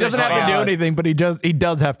 Yeah. he doesn't have to do anything, but he does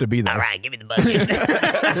have to be there. All right, give me the bucket.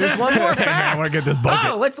 There's one more Hey, man, I fact. want to get this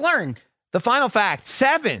bucket. Oh, let's learn. The final fact: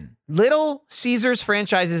 7 Little Caesars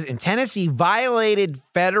franchises in Tennessee violated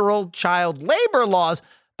federal child labor laws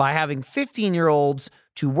by having 15-year-olds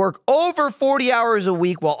to work over 40 hours a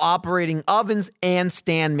week while operating ovens and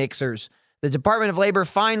stand mixers. The Department of Labor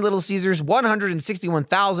fined Little Caesars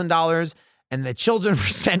 $161,000, and the children were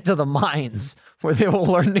sent to the mines where they will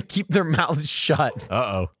learn to keep their mouths shut.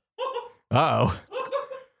 Uh oh.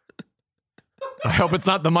 I hope it's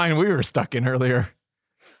not the mine we were stuck in earlier.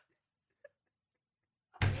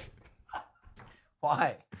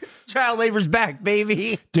 Why? Child labor's back,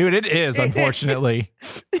 baby. Dude, it is, unfortunately.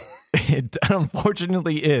 It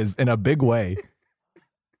unfortunately is in a big way.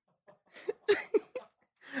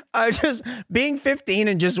 Just being 15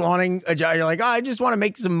 and just wanting a job. You're like, oh, I just want to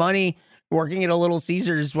make some money working at a Little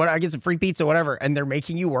Caesars. What I get some free pizza, whatever. And they're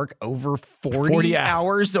making you work over 40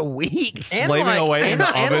 hours a week. Slaving away in the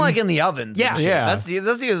and oven. like in the ovens. Yeah. and shit. Yeah. That's the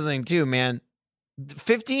other thing too, man.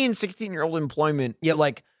 15, 16-year-old employment,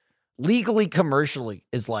 like legally, commercially,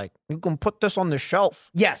 is like, you can put this on the shelf.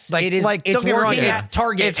 Yes, Like, it is. like, It's don't get me wrong, working it's- at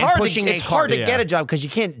Target It's and hard pushing to, a it's hard cart. to get a job because you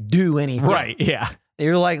can't do anything. Right, yeah.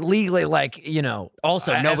 You're like legally, like, you know.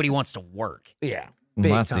 Also, nobody wants to work. Yeah. Well,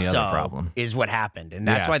 that's the time. other So, problem. is what happened. And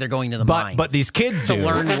that's Yeah. why they're going to the But mines. but these kids to do.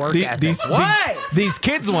 learn work ethic. These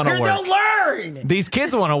kids want to work. They'll learn. These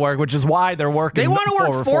kids want to work, which is why they're working. They want to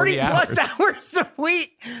over work 40 plus hours. hours a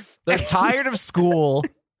week. They're tired of school.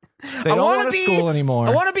 They don't wanna want to school anymore.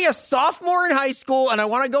 I want to be a sophomore in high school, and I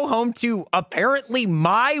want to go home to apparently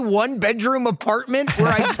my 1-bedroom apartment where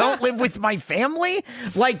I don't live with my family.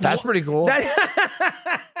 Like That's pretty cool.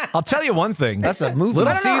 I'll tell you one thing. That's a movie.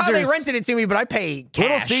 Little I don't know how they Caesars- rented it to me, but I pay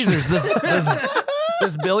cash. Little Caesars.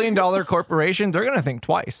 this billion-dollar corporation, they're going to think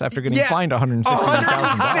twice after getting fined $161,000.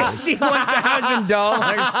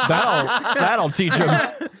 $161,000. That'll teach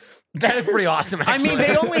them. That is pretty awesome, actually. I mean,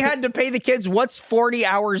 they only had to pay the kids, what's 40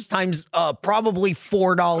 hours times probably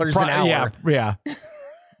 $4 an hour? Yeah.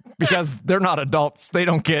 Because they're not adults. They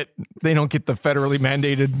don't get the federally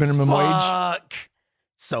mandated minimum wage.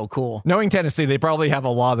 So cool. Knowing Tennessee, they probably have a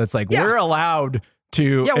law that's like, we're allowed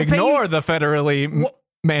to ignore the federally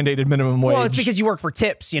mandated minimum wage. Well, it's because you work for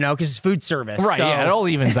tips, because it's food service. Right, so. yeah, it all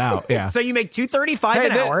evens out, yeah. So you make $2.35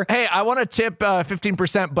 an hour. Hey, I want to tip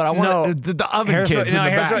 15%, but I want the oven kids in the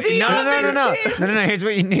back. No. Here's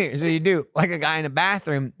what you do. Here's what you do. Like a guy in a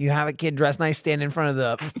bathroom, you have a kid dressed nice stand in front of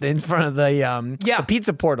the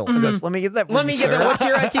pizza portal. He goes, let me get that. Let me get that. What's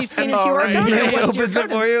your key scan your QR code? He opens it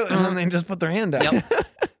for you, and then they just put their hand out. Yep.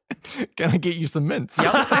 Can I get you some mints?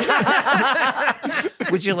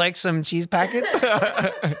 Would you like some cheese packets?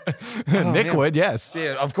 Nick would, yes.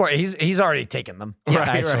 Dude, of course. He's already taken them. Right,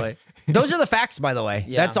 actually. right. Those are the facts, by the way.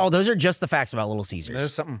 Yeah. That's all. Those are just the facts about Little Caesars.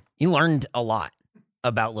 There's something. You learned a lot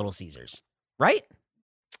about Little Caesars, right?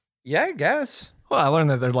 Yeah, I guess. Well, I learned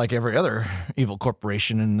that they're like every other evil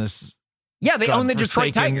corporation in this. Yeah, they own the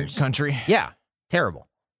Detroit godforsaken Tigers. country. Yeah, terrible.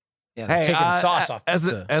 Yeah, they're taking sauce off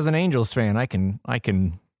pizza. As an Angels fan, I can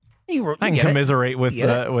You commiserate with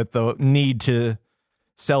the need to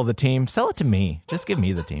sell the team. Sell it to me. Just give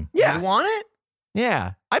me the team. Yeah, You want it?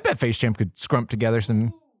 Yeah, I bet Face Jam could scrump together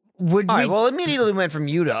some Would All we? right, well, immediately went from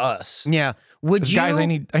you to us. Yeah. Would you? guys. I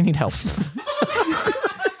need help.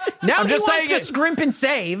 Now I'm he just wants saying to scrimp and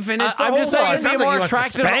save, and it's I'm just saying It sounds like he wants to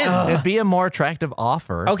spend. it'd be a more attractive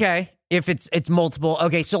offer. okay. If it's multiple,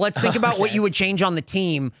 okay. So let's think about what you would change on the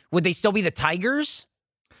team. Would they still be the Tigers?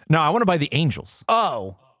 No, I want to buy the Angels.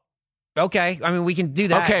 Oh, okay. I mean, we can do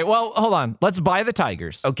that. Okay, well, hold on. Let's buy the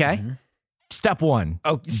Tigers. Okay. Step one.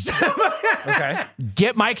 Oh, Okay.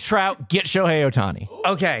 Get Mike Trout, get Shohei Ohtani.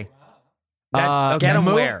 okay. That's, okay. Get 'em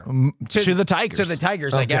move where? To the Tigers. To the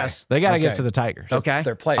Tigers, I guess. They got to Okay. get to the Tigers. Okay.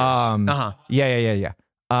 They're players. Yeah.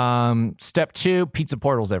 Step two, pizza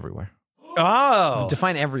portals everywhere. Oh.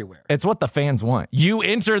 Define everywhere. It's what the fans want. You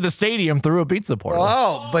enter the stadium through a pizza portal.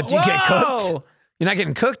 Oh, but you get Whoa. cooked. You're not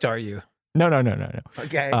getting cooked, are you? No.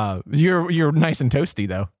 Okay. You're nice and toasty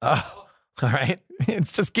though. All right.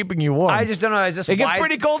 It's just keeping you warm. I just don't know. Is this it gets wide-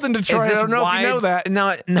 pretty cold in is Detroit. I this don't know if you know that.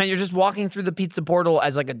 Now you're just walking through the pizza portal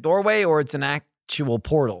as like a doorway, or it's an actual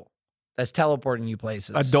portal that's teleporting you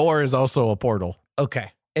places. A door is also a portal.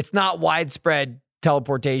 Okay. It's not widespread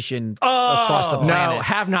teleportation across the planet. No,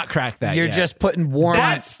 have not cracked that You're yet. just putting warm.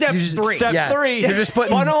 That's step three. Step Yeah. three. You're just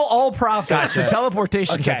putting funnel all profits to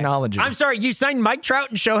teleportation Okay. technology. I'm sorry. You signed Mike Trout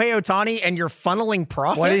and Shohei Ohtani, and you're funneling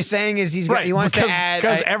profits. What he's saying is he wants to add.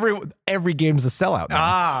 because every game's a sellout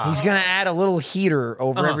now. He's gonna add a little heater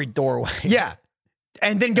over every doorway. Yeah.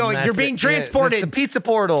 And then going, And you're that's being it. Yeah, transported that's the pizza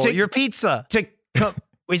portal. to- your pizza. to.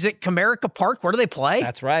 Is it Comerica Park? Where do they play?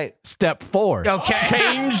 That's right. Step four. Okay.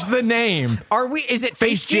 Change the name. Are we? Is it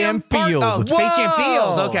Face Jam Park? Field. Oh, Face Jam Whoa.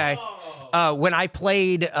 Field. Okay. When I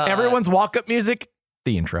played, Everyone's walk-up music,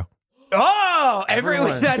 the intro. Oh,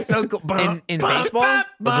 everyone. Everyone. That's so cool. In baseball, or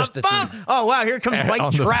just the team? Oh wow, here comes Mike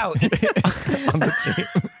On the- Trout. on the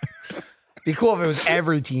team. Be cool if it was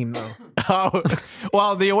every team though. Oh,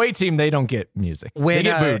 well, the away team, they don't get music. When they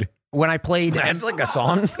get booed. When I played, That's like a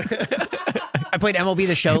song. I played MLB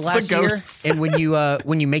The Show It's the last year, ghosts. and when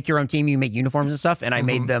you make your own team, you make uniforms and stuff. And I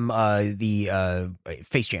made them the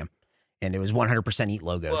Face Jam, and it was 100% Eat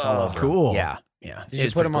logos all over. Cool. Yeah. Did It you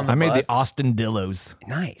was put them pretty on the I made the butts? Austin Dillos. cool.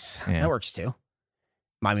 Nice. Yeah. That works too.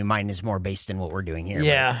 I mean, mine is more based in what we're doing here.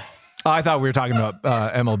 Yeah. Oh, I thought we were talking about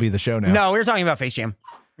MLB The Show but- now. No, we were talking about Face Jam.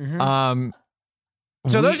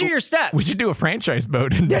 So those are your steps. We should do a franchise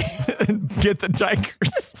mode and get the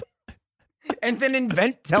Tigers. And then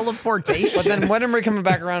invent teleportation. But then when are we coming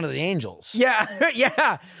back around to the Angels?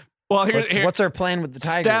 yeah. Well, What's our plan with the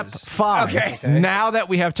Step Tigers? 5. Okay. Now that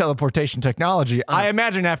we have teleportation technology, I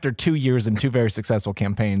imagine after 2 years and 2 very successful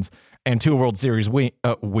campaigns and 2 World Series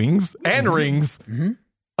wings and rings,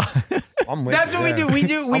 I'm with That's you what we there.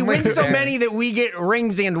 do. We I'm win with you so there. many that we get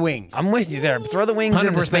rings and wings. I'm with you there. Throw the wings in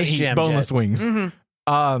the 100% Space heat, Jam boneless jet. wings.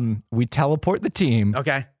 We teleport the team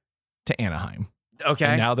Okay. to Anaheim. Okay.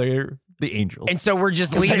 And now they're the Angels. And so we're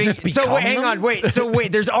just They leaving. just So become wait, hang them? on, wait. So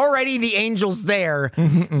wait, there's already the Angels there,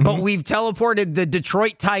 but we've teleported the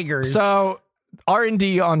Detroit Tigers. So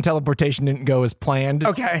R&D on teleportation didn't go as planned.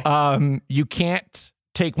 Okay. You can't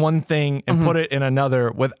take one thing and put it in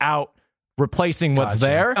another without replacing what's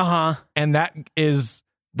there. Uh-huh. And that is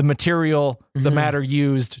the material, the matter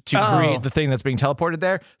used to create the thing that's being teleported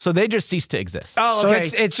there. So they just cease to exist. Oh, okay.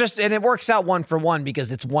 So it's just, and it works out 1 for 1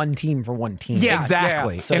 because it's one team for one team. Yeah,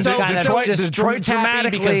 exactly. Yeah. So and Detroit's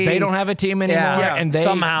happy because they don't have a team anymore, and they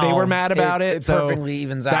were mad about it. It perfectly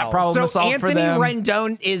evens out. That problem was solved for them. Anthony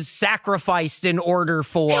Rendon is sacrificed in order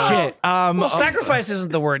for shit. Well, sacrifice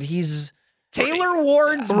isn't the word. He's Taylor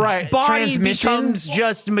Ward's body becomes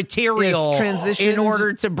just material in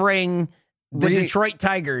order to bring the Detroit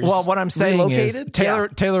Tigers. Well, what I'm saying is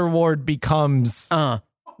Taylor Ward becomes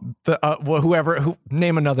whoever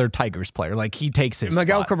name another Tigers player. Like he takes his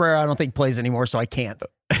Miguel spot. Cabrera. I don't think plays anymore, so I can't.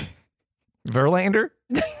 Verlander.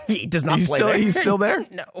 He does not play. There. He's still there.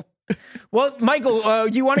 No. Well, Michael,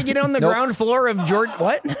 you want to get on the ground floor of Jordan?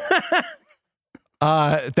 What?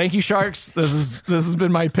 Thank you, Sharks. This has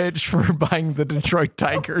been my pitch for buying the Detroit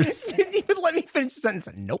Tigers. Didn't even let me finish the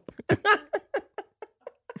sentence. Nope.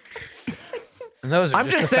 I'm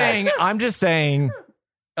just saying.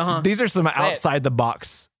 These are some outside the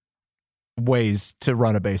box ways to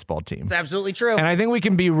run a baseball team. It's absolutely true. And I think we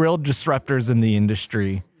can be real disruptors in the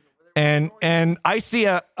industry. And I see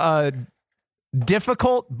a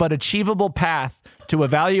difficult but achievable path to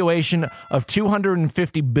evaluation of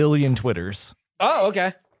 250 billion Twitters. Oh,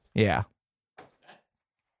 okay. Yeah.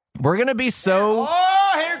 We're going to be so...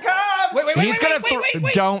 Oh, here it comes!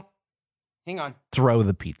 Wait. Don't... Hang on. Throw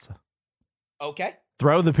the pizza. Okay.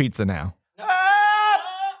 Throw the pizza now. Oh!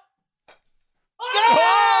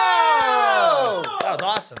 That was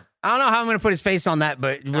awesome. I don't know how I'm going to put his face on that,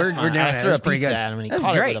 but we're doing it. That's pretty good. At him and he That's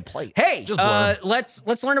caught great. It with a plate. Hey,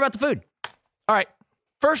 let's learn about the food. All right.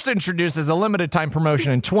 First introduced as a limited time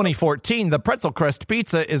promotion in 2014, the Pretzel Crust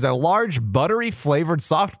Pizza is a large, buttery flavored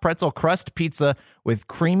soft pretzel crust pizza with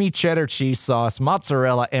creamy cheddar cheese sauce,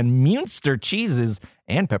 mozzarella, and Munster cheeses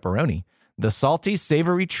and pepperoni. The salty,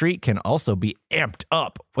 savory treat can also be amped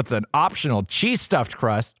up with an optional cheese-stuffed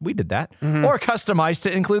crust. We did that. Or customized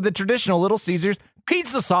to include the traditional Little Caesars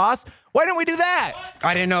pizza sauce. Why didn't we do that?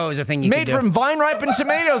 I didn't know it was a thing you Made could do. from vine-ripened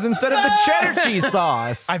tomatoes instead of the cheddar cheese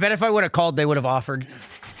sauce. I bet if I would have called, they would have offered.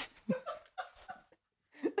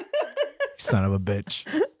 Son of a bitch.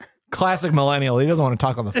 Classic millennial. He doesn't want to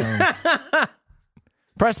talk on the phone.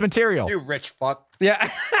 Press material. You rich fuck. Yeah.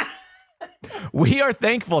 We are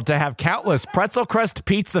thankful to have countless pretzel crust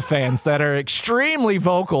pizza fans that are extremely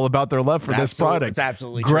vocal about their love for this product. It's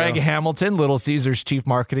absolutely Greg true. Hamilton, Little Caesars chief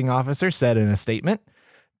marketing officer, said in a statement,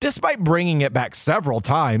 despite bringing it back several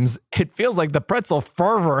times, it feels like the pretzel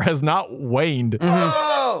fervor has not waned.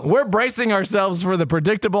 Oh! We're bracing ourselves for the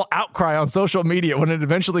predictable outcry on social media when it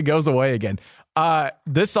eventually goes away again.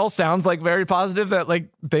 This all sounds like very positive that like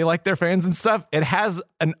they like their fans and stuff. It has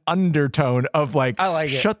an undertone of like, I like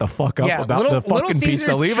it. Shut the fuck up about the fucking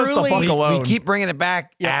pizza. Leave us the fuck alone. We keep bringing it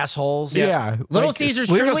back, assholes. Yeah. Little like, Caesars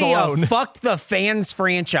leave us truly alone. fuck the fans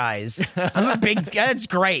franchise. I'm a big, that's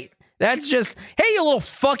great. That's just, hey, you little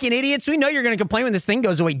fucking idiots. We know you're going to complain when this thing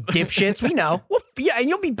goes away, dipshits. We know. Well, yeah, and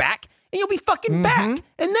you'll be back. And you'll be fucking back.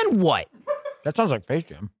 And then what? That sounds like Face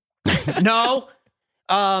Jam. No.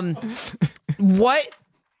 What?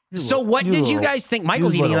 So what did you guys think?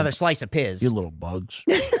 Michael's eating another slice of Piz. You little bugs.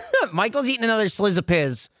 Michael's eating another slice of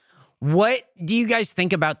Piz. What do you guys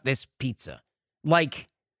think about this pizza? Like,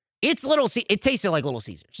 it's it tasted like Little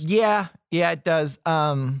Caesars. Yeah, it does.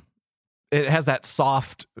 It has that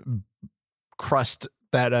soft crust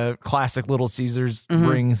that a classic Little Caesars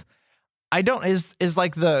brings. I don't, is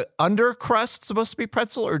like the under crust supposed to be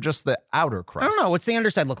pretzel or just the outer crust? I don't know. What's the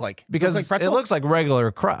underside look like? Because it looks like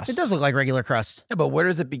regular crust. It does look like regular crust. Yeah, but where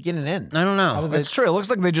does it begin and end? I don't know. It's true. It looks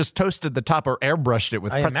like they just toasted the top or airbrushed it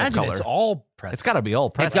with I pretzel imagine color. it's all pretzel. It's got to be all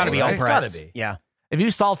pretzel. It's got to be all right? pretzel. It's gotta be. Yeah. If you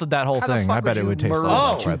salted that whole How the thing, fuck I bet would it would you taste merge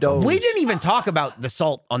like two pretzel. doughs? We didn't even talk about the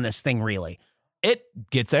salt on this thing, really. It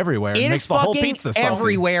gets everywhere. It makes is the whole fucking pizza salty.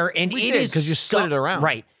 everywhere, and We it did, is 'cause you slid it around.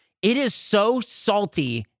 Right. It is so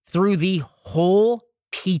salty through the whole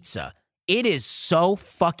pizza. It is so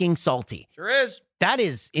fucking salty. Sure is. That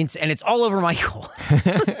is insane, and it's all over Michael.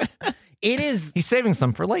 It is. He's saving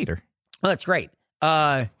some for later. Oh, that's great.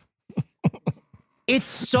 It's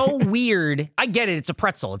so weird. I get it. It's a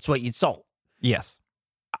pretzel. It's what you'd salt. Yes.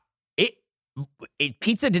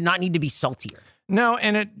 Pizza did not need to be saltier. No,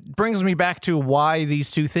 and it brings me back to why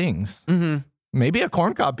these two things. Mm-hmm. Maybe a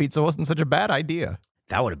corncob pizza wasn't such a bad idea.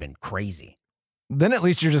 That would have been crazy. Then at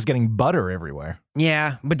least you're just getting butter everywhere.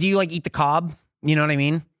 Yeah, but do you like eat the cob? You know what I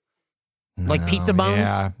mean? Like pizza bones?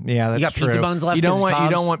 Yeah, that's You got true. pizza bones left You don't as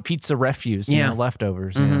want cobs? pizza refuse. Yeah.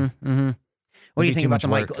 Leftovers. Mm-hmm, Yeah. mm-hmm. What do you It'd be think too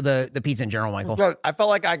about much the pizza in general, Michael? Look, I felt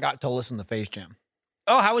like I got to listen to Face Jam.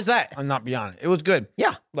 Oh, how was that? I'm not beyond it. It was good.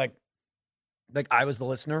 Yeah. Like I was the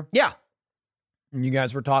listener. Yeah. and you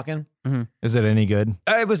guys were talking. Is it any good?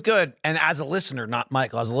 It was good. And as a listener, not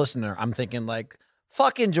Michael, as a listener, I'm thinking like,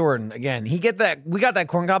 fucking Jordan again. We got that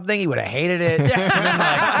corn cob thing. He would have hated it. And then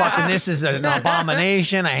like, fucking, this is an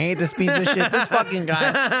abomination. I hate this piece of shit. This fucking guy.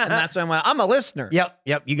 And that's when I went, I'm a listener. Yep,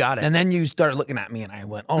 you got it. And then you started looking at me, and I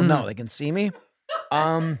went, oh no, they can see me.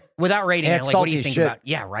 Without rating it, like, what do you think shit. about?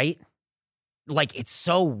 Yeah, right. Like, it's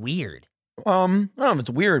so weird. I don't know if it's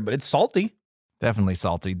weird, but it's salty. Definitely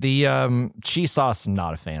salty. The cheese sauce, I'm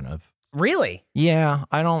not a fan of. Really? Yeah,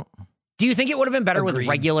 I don't. Do you think it would have been better with Agreed.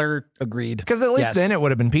 regular? Agreed. Because at least Yes. then it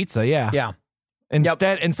would have been pizza. Yeah. Yeah.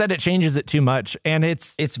 Instead, it changes it too much, and it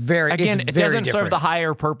very doesn't serve different. the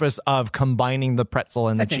higher purpose of combining the pretzel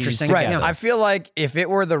and That's the cheese interesting. together. Right. I feel like if it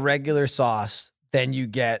were the regular sauce, then you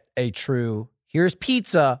get a true, here's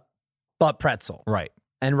pizza, but pretzel. Right.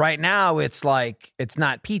 And right now it's like, it's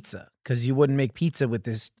not pizza because you wouldn't make pizza with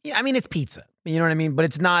this. Yeah, I mean, it's pizza. You know what I mean? But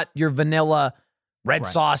it's not your vanilla red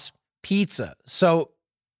sauce pizza. So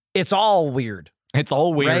it's all weird. It's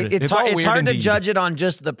all weird. Right? It's all hard, weird to indeed. judge it on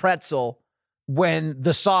just the pretzel when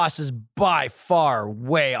the sauce is by far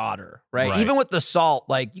way odder, right? Even with the salt,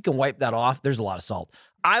 like you can wipe that off. There's a lot of salt.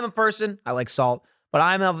 I'm a person, I like salt, but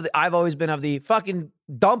I've always been of the fucking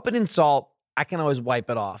dump it in salt. I can always wipe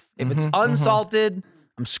it off. If it's unsalted,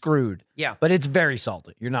 I'm screwed. Yeah. But it's very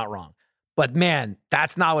salty. You're not wrong. But man,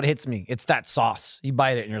 that's not what hits me. It's that sauce. You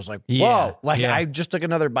bite it and you're just like, whoa. I just took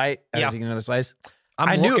another bite. I was eating another slice.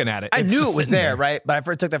 I'm looking at it. I It's knew just it was sitting there, right? But I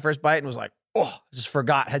first took that first bite and was like, oh, I just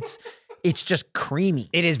forgot. It's just creamy.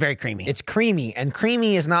 It is very creamy. It's creamy. And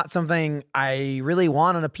creamy is not something I really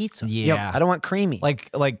want on a pizza. Yeah. I don't want creamy. Like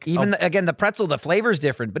Even again, the pretzel, the flavor is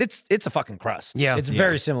different, but it's a fucking crust. Yeah. It's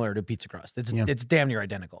very similar to pizza crust. It's damn near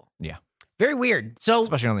identical. Yeah. very weird. So,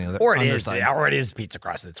 Especially on the other Or it is, underside. or it is pizza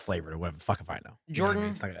crust that's flavored or whatever. Fuck if I know. Jordan,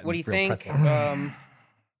 It's not gonna- what do you it's real think? pretzel.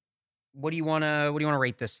 What do you want to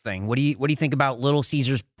rate this thing? What do you think about Little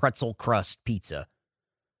Caesars pretzel crust pizza?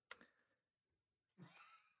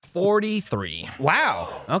 43.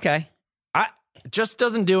 Wow. Okay. Just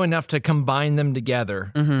doesn't do enough to combine them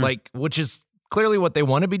together, like, which is clearly what they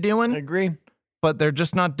want to be I doing, agree. but they're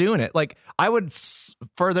just not doing it. Like, I would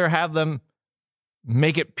further have them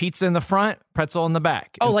make it pizza in the front, pretzel in the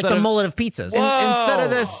back. Oh, like Instead the of- mullet of pizzas.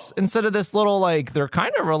 Instead of this little, like, they're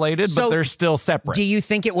kind of related, So, but they're still separate. Do you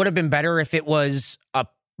think it would have been better if it was a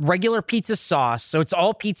regular pizza sauce, so it's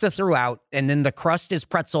all pizza throughout, and then the crust is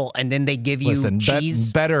pretzel, and then they give you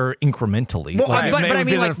cheese? Better incrementally. Well, Like, but maybe I mean,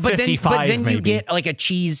 been a like, but 55 then you maybe. get like a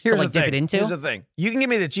cheese to like dip it into. Here's the thing. You can give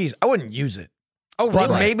me the cheese. I wouldn't use it. Oh, But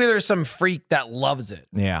really? maybe there's some freak that loves it.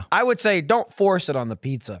 Yeah. I would say don't force it on the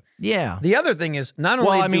pizza. Yeah. The other thing is not only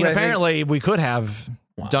Well, I mean, do think- apparently we could have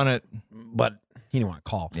done it. but he didn't want to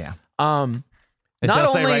call. Yeah. It Not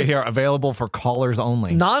does say only- right here, available for callers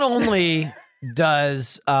only. Not only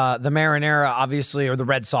does the marinara, obviously, or the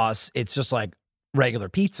red sauce, it's just like regular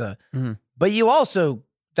pizza, but you also,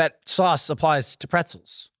 that sauce applies to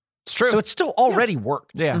pretzels. It's true. So it's still already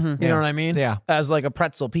worked. Yeah. You know what I mean? Yeah. As like a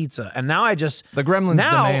pretzel pizza. And now I just, The gremlins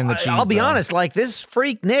demand the cheese. I'll be though. honest, like this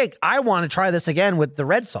freak Nick, I want to try this again with the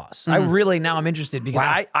red sauce. I really, now I'm interested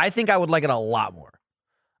because I think I would like it a lot more.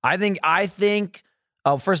 I think,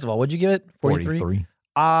 oh, first of all, what'd you give it? 43.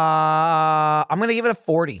 I'm going to give it a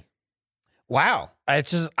 40. Wow.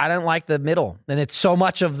 It's just, I don't like the middle, and it's so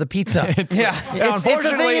much of the pizza. It's, It's the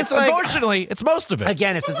thing, it's like- unfortunately, it's most of it.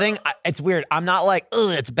 Again, it's the thing. It's weird. I'm not like,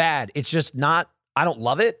 ugh, it's bad. It's just not, I don't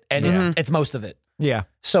love it, and it's most of it. Yeah.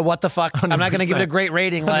 So what the fuck? I'm not going to give it a 100%. great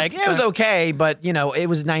rating. Like, it was okay, but, you know, it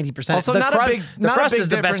was 90%. Also, the not a crust, big- the not a crust big is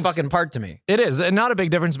the best difference. fucking part to me. It is. And not a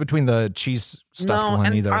big difference between the cheese stuffed one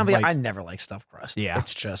and either. I never like stuffed crust. Yeah.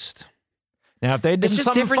 It's just, Now, if they did It's just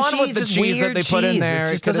something different fun with cheese, the it's cheese that weird they put in cheese. there,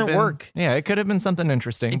 It just could have doesn't been- work. Yeah, it could have been something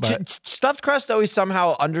interesting. But stuffed crust always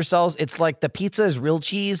somehow undersells. It's like the pizza is real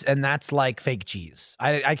cheese, and that's like fake cheese.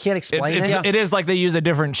 I can't explain it. it is like they use a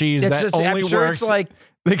different cheese It's that just, only I'm sure works. it's like,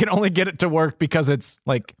 They can only get it to work because it's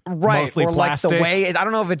like mostly or plastic. like the way, I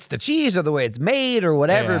don't know if it's the cheese or the way it's made or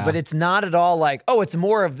whatever, Yeah. but it's not at all like, oh, it's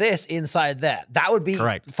more of this inside that. That would be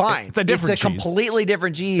Correct. fine. It's a different cheese. Completely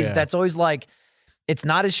different cheese Yeah. that's always like, it's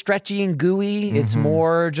not as stretchy and gooey. It's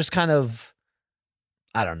more just kind of,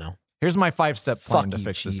 I don't know. Here's my 5-step plan Fuck to you,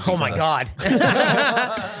 fix this. cheese. Oh my pizza.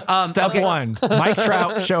 God. Step 1, Mike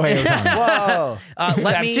Trout, Shohei Ohtani. Whoa. Let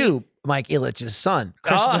Step me 2, Mike Illich's son, Oh,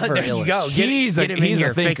 Christopher there you Illich. go. He's a him in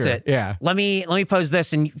here. thinker. Fix it. Yeah. Let me pose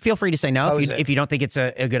this, and feel free to say no Pose it. if you don't think it's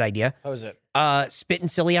a good idea. How is it? Spit and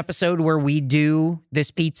Silly episode where we do this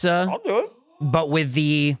pizza, I'll do it. but with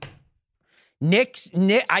the Nick.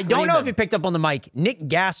 I don't know if Screaming. you picked up on the mic. Nick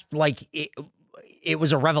gasped like it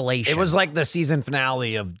was a revelation. It was like the season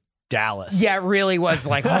finale of Dallas. Yeah, it really was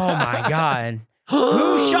like, oh my God.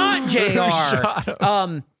 Who shot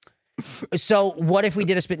JR? So what if we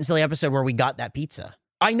did a Spit and Silly episode where we got that pizza?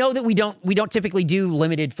 I know that we don't typically do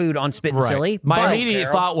limited food on Spit and Silly. My immediate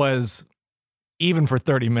thought was, even for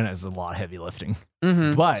 30 minutes is a lot of heavy lifting.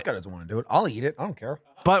 Mm-hmm. But This guy doesn't want to do it. I'll eat it. I don't care.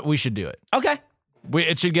 But we should do it. Okay.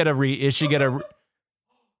 It should get a.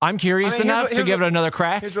 I'm curious enough to give it another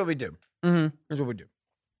crack. Here's what we do. Mm-hmm. Here's what we do.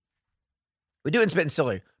 We do it in Spit and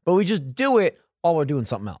Silly, but we just do it while we're doing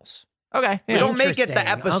something else. Okay. We don't make it the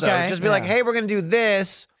episode. Okay. Just be like, hey, we're going to do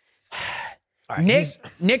this. All right,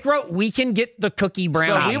 Nick wrote, we can get the cookie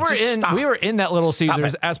brownie. So we were in that Little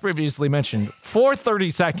Caesars, as previously mentioned, for 30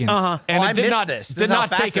 seconds. And it did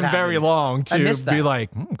not take him very long to be like,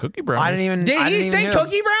 cookie brownies. I didn't even. Did he say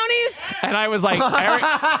cookie brownies? And I was like,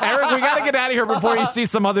 Eric, we got to get out of here before he sees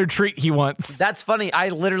some other treat he wants. That's funny. I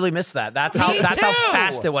literally missed that. That's how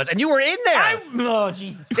fast it was. And you were in there. Oh,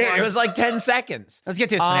 Jesus Christ. It was like 10 seconds. Let's get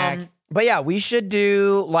to a snack. But yeah, we should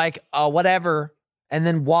do like whatever. And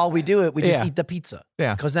then while we do it, we just eat the pizza.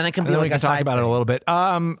 Yeah. Because then it can be and then like we can talk about it a little bit.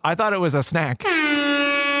 I thought it was a snack.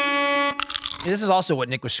 This is also what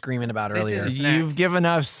Nick was screaming about earlier. You've given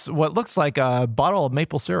us what looks like a bottle of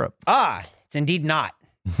maple syrup. It's indeed not.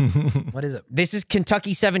 What is it? This is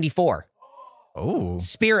Kentucky 74. Oh.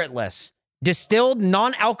 Spiritless. Distilled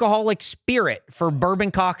non-alcoholic spirit for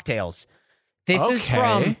bourbon cocktails. This is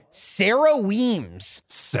from Sarah Weems.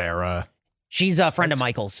 Sarah. She's a friend of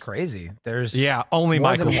Michael's. Crazy. There's only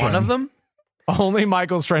more Michael's than one of them. Only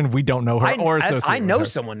Michael's friend. We don't know her or associate. I know with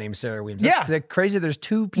her. someone named Sarah Weems. Yeah. That's crazy. There's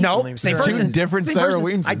two people named same Sarah person. Weems. Two different Sarah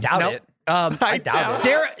Weems. I doubt it. I doubt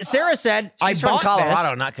it. Sarah said, She's I from bought Colorado,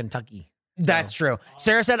 this. not Kentucky. That's true.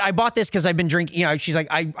 Sarah said, I bought this because I've been drinking, she's like,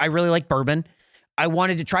 I really like bourbon. I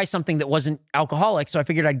wanted to try something that wasn't alcoholic, so I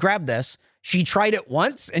figured I'd grab this. She tried it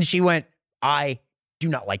once and she went, I do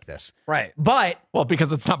not like this. Right. But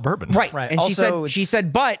because it's not bourbon. Right. Right. And Also, she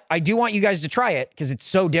said, but I do want you guys to try it because it's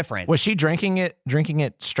so different. Was she drinking it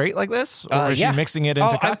straight like this? Or was she mixing it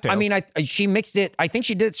into cocktails? I mean, she mixed it. I think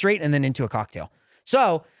she did it straight and then into a cocktail.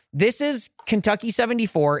 So this is Kentucky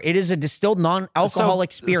 74. It is a distilled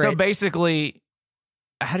non-alcoholic spirit. So basically,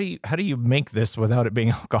 how do you make this without it being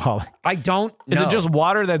alcoholic? I don't know. Is it just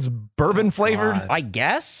water that's bourbon flavored? God. I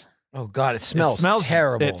guess. Oh God, it smells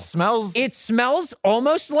terrible. It smells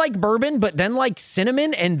almost like bourbon, but then like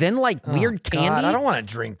cinnamon and then like weird candy. God, I don't want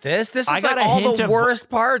to drink this. This I is got like a all hint the of- worst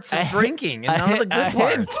parts of drinking and none of the good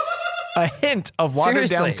parts. A hint of watered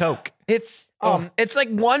down Seriously. Coke. It's like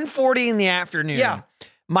 1:40 in the afternoon. Yeah.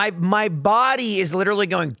 My body is literally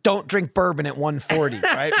going, don't drink bourbon at 1:40,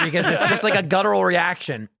 right? Because it's just like a guttural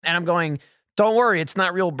reaction. And I'm going, don't worry, it's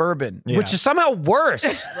not real bourbon, which is somehow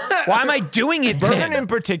worse. Why am I doing it? Bourbon in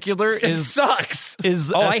particular sucks.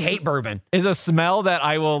 I hate bourbon. Is a smell that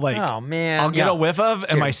I will like. Oh man, I'll get a whiff of,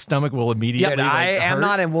 and my stomach will immediately. Dude, I am hurt.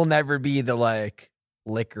 not and will never be the like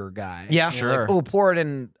liquor guy. Yeah, You know, sure. Like, oh, pour it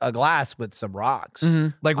in a glass with some rocks.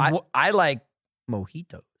 Like I like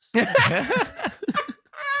mojitos.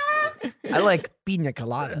 I like pina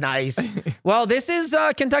colada. Nice. Well, this is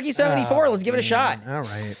Kentucky 74. Let's give it a shot. All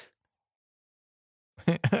right.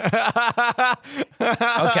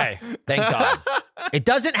 Okay. Thank God. It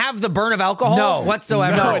doesn't have the burn of alcohol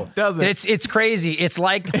whatsoever. No, it doesn't. It's crazy. It's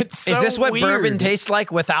like, It's is so this what weird. bourbon tastes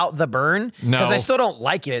like without the burn? No. Because I still don't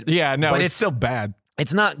like it. Yeah, no, but it's still bad.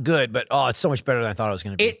 It's not good, but it's so much better than I thought it was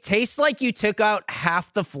going to be. It tastes like you took out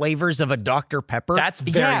half the flavors of a Dr. Pepper. That's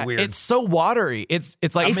very Yeah, weird. it's so watery. It's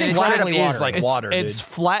like It's it straight up incredibly is watery. like water. It's dude.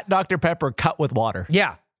 flat Dr. Pepper cut with water.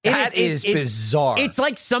 yeah. That is bizarre. It's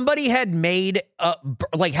like somebody had made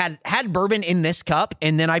had bourbon in this cup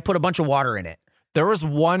and then I put a bunch of water in it. There was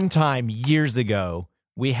one time years ago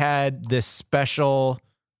we had this special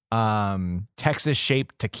Texas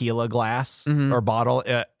shaped tequila glass or bottle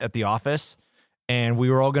at the office, and we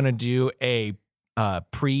were all going to do a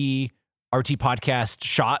pre RT podcast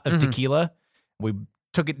shot of tequila. We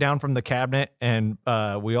took it down from the cabinet and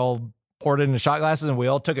we all poured it into shot glasses and we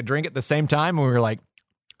all took a drink at the same time, and we were like,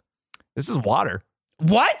 this is water.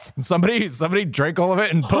 What? And somebody drank all of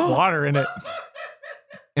it and put water in it.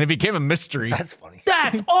 And it became a mystery. That's funny.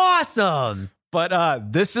 That's awesome.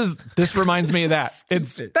 But this reminds me of that.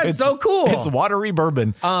 It's so cool. It's watery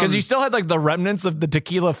bourbon. Because you still had like the remnants of the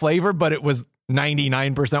tequila flavor, but it was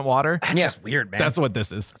 99% water. That's just weird, man. That's what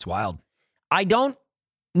this is. It's wild. I don't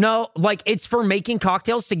know. Like, it's for making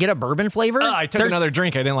cocktails to get a bourbon flavor. I took another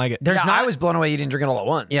drink. I didn't like it. I was blown away you didn't drink it all at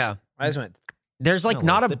once. Yeah. I just went, There's like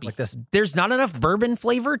there's not enough bourbon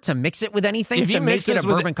flavor to mix it with anything to make it a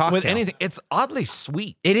bourbon cocktail. with anything, it's oddly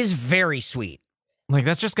sweet. It is very sweet. Like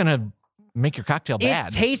that's just gonna make your cocktail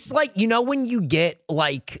bad. It tastes like, when you get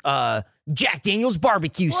like Jack Daniel's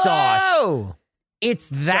barbecue sauce. It's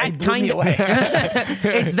that kind of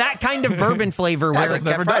it's that kind of bourbon flavor where it's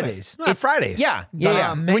never Fridays. It's Fridays. Yeah.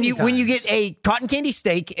 When you get a cotton candy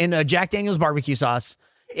steak and a Jack Daniel's barbecue sauce,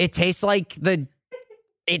 it tastes like the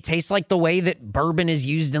way that bourbon is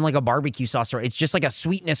used in like a barbecue sauce. It's just like a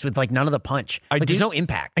sweetness with like none of the punch. There's no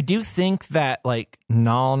impact. I do think that like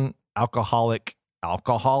non-alcoholic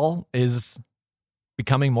alcohol is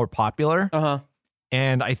becoming more popular.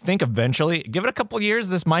 And I think eventually, give it a couple years,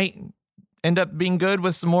 this might end up being good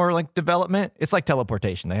with some more like development. It's like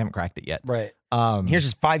teleportation. They haven't cracked it yet. Right. Here's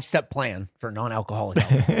his 5-step plan for non-alcoholic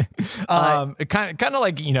alcohol. It kind of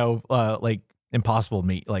like, like Impossible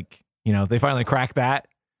Meat. Like, they finally cracked that.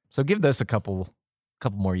 So give this a couple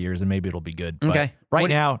more years and maybe it'll be good. But okay. Right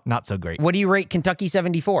now, not so great. What do you rate Kentucky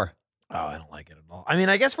 74? Oh, I don't like it at all. I mean,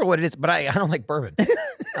 I guess for what it is, but I don't like bourbon.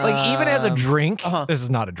 Like even as a drink, this is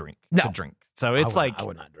not a drink. It's a drink. So it's I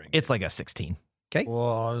would not drink. It's like a 16. Okay.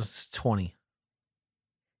 Well, it's 20.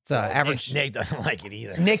 It's average. Nick doesn't like it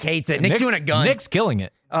either. Nick hates it. Nick's doing a gun. Nick's killing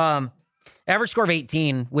it. Average score of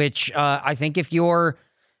 18, which I think if you're,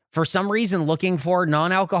 for some reason, looking for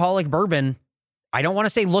non-alcoholic bourbon, I don't want to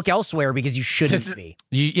say look elsewhere because you shouldn't be.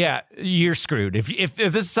 You're screwed. If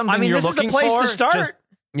this is something you're looking for, this is a place to start.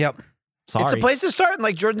 Yep. Sorry. It's a place to start, and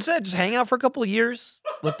like Jordan said, just hang out for a couple of years.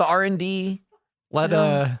 Let the R&D let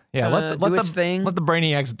the thing. Let the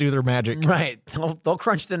brainiacs do their magic. Right. They'll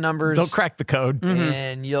crunch the numbers. They'll crack the code,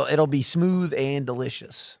 and it'll be smooth and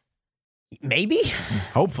delicious. Maybe.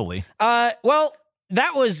 Hopefully. Well,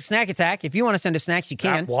 that was Snack Attack. If you want to send us snacks, you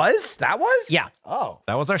can. That was? Yeah. Oh.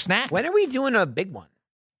 That was our snack. When are we doing a big one?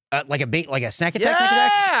 Like a Snack Attack? Snack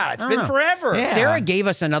Attack? Yeah, it's been forever. Yeah. Sarah gave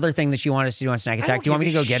us another thing that she wanted us to do on Snack Attack. Do you want me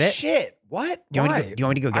to go get it? Shit. What? Do you want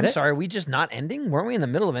me to go get it? I'm sorry, are we just not ending? Weren't we in the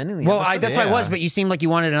middle of ending the Well, episode? that's why I was, but you seemed like you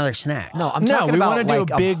wanted another snack. No, I'm talking about we want to do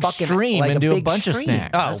like a big stream and do a bunch of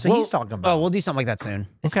snacks. That's what he's talking about. Oh, we'll do something like that soon.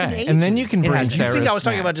 Okay, and then you can bring Do you Sarah's think I was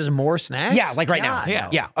talking snack. about just more snacks? Yeah, like right now.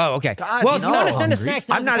 God, Yeah. Oh, okay. God, well, if you want to no. send us snacks,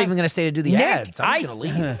 I'm not even going to stay to do the ads. I'm just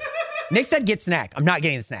going to leave. Nick said get snack. I'm not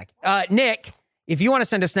getting the snack. Nick, if you want to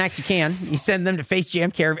send us snacks, you can. You send them to Face Jam,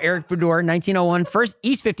 care of Eric Bedore, 1901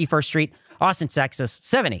 East 51st Street, Austin, Texas,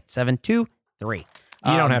 78723.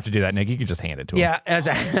 You don't have to do that, Nick. You can just hand it to him. Yeah.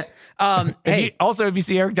 Hey, if you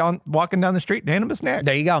see Eric walking down the street, hand him a snack.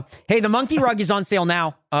 there you go. Hey, the monkey rug is on sale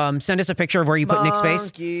now. Send us a picture of where you put Nick's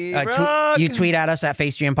face. You tweet at us at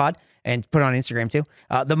FaceJamPod and put it on Instagram too.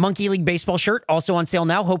 The Monkey League baseball shirt also on sale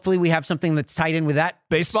now. Hopefully we have something that's tied in with that.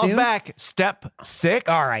 Baseball's soon. back. Step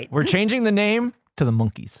 6. All right. We're changing the name to the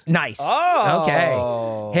Monkeys. Nice. Oh.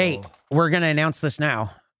 Okay. Hey, we're going to announce this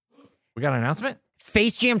now. We got an announcement?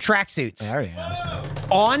 Face Jam tracksuits I already announced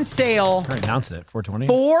it. on sale. I announced it. 420.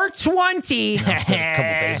 420. A couple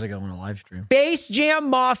days ago on a live stream. Face Jam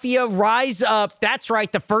Mafia, rise up. That's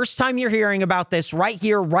right. The first time you're hearing about this right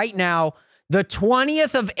here, right now, the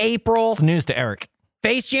 20th of April, It's news to Eric.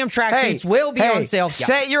 Face Jam tracksuits will be on sale.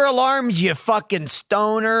 Set your alarms, you fucking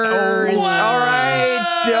stoners. All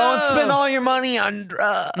right. Don't spend all your money on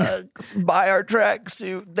drugs. Buy our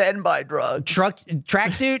tracksuit, then buy drugs.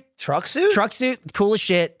 Tracksuit, Trucksuit? cool as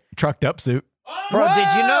shit. Trucked up suit. Bro,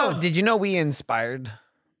 did you know we inspired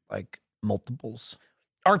like multiples?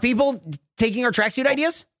 Are people taking our tracksuit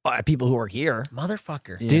ideas? People who are here.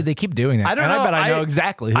 Motherfucker. Dude, they keep doing that. I don't know. I bet I know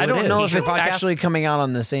exactly who I don't it is. know if T-shirt it's podcast? actually coming out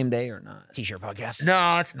on the same day or not. T-shirt podcast.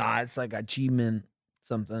 No, it's not. It's like achievement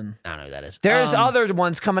something. I don't know who that is. There's other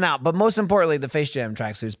ones coming out, but most importantly, the Face Jam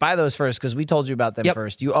tracksuits. Buy those first because we told you about them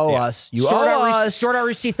first. You owe us. You owe us.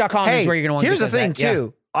 Store.roosterteeth.com Hey, is where you're going to want to here's the get thing,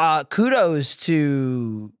 those at. too. Kudos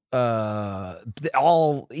to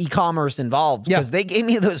all e-commerce involved because they gave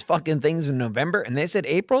me those fucking things in November and they said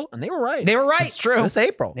April and they were right. They were right. It's true. It's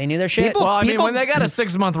April. They knew their shit. People- Well, I mean, people- when they got a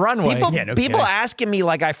 6-month runway. People asking me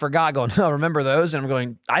like I forgot, going, no, remember those? And I'm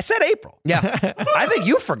going, I said April. Yeah. I think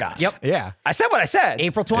you forgot. Yep. Yeah. I said what I said.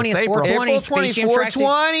 April 20th, It's April. 420. April 20, Face Jam tracksuits.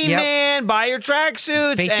 420, Yep. man. Buy your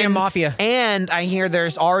tracksuits. Face Jam And- Mafia. And I hear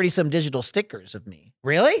there's already some digital stickers of me.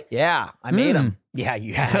 Really? Yeah, I made them. Yeah,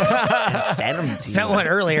 you have. And sent them to you. Sent one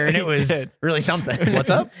earlier, and it was really something. What's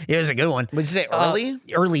up? It was a good one. Would you say early?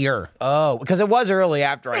 Earlier. Oh, because it was early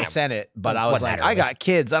after I sent it, but I was Wasn't like, that I early. got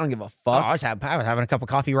kids. I don't give a Oh, fuck. I was having a cup of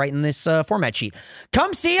coffee writing this format sheet.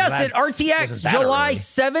 Come see us at That wasn't RTX that July early.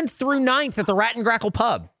 7th through 9th at the Rat and Grackle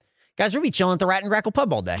Pub. Guys, we'll be chilling at the Rat and Grackle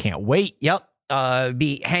Pub all day. Can't wait. Yep.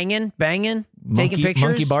 Be hanging, banging, taking pictures.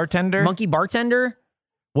 Monkey bartender. Monkey bartender.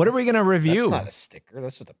 What are we going to review? That's not a sticker.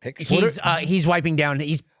 That's just a picture. He's wiping down.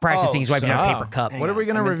 He's practicing. Oh, he's wiping down a sorry. paper cup. Hang What are we on,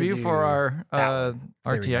 going I to meant to review do for our that one.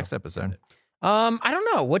 There we RTX episode? I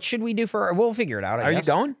don't know. What should we do for? We'll figure it out. Are you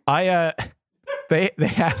going? They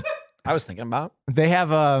have. I was thinking about. They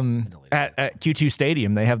have at Q2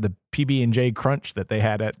 Stadium. They have the PB&J Crunch that they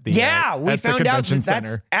had at the we at the found out convention that's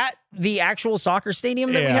center. at the actual soccer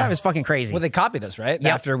stadium that we have is fucking crazy. Well, they copied us, right?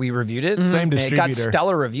 Yep. After we reviewed it. Same And distributor. It got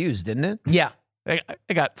stellar reviews, didn't it? Yeah, I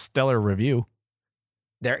got stellar review.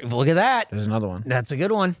 there. Look at that. There's another one. That's a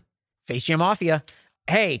good one. Face Jam Mafia.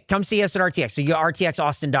 Hey, come see us at RTX. So you go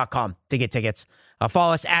rtxaustin.com to get tickets.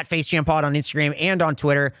 Follow us at Face Jam Pod on Instagram and on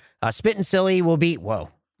Twitter. Spit and Silly will be. Whoa,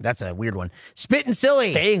 that's a weird one. Spit and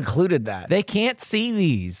Silly. They included that. They can't see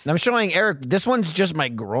these. I'm showing Eric. This one's just my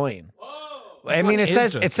groin. I mean, it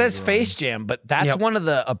says Face Jam, but that's one of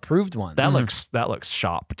the approved ones. That looks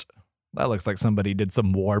shopped. That looks like somebody did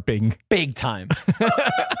some warping. big time.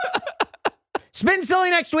 Spit and Silly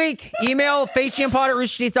next week. Email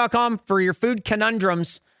facejampod@roosterteeth.com for your food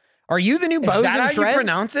conundrums. Are you the new Bows Is that and how Shreds? you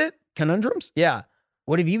pronounce it? Conundrums? Yeah.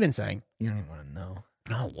 What have you been saying? You don't even want to know.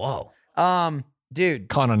 Oh, whoa. Dude,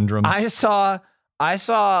 Conundrums. I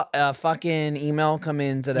saw a fucking email come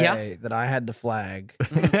in today that I had to flag.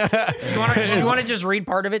 You want to just read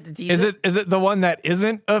part of it to tease Is it the one that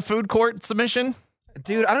isn't a food court submission?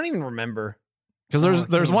 Dude, I don't even remember. Because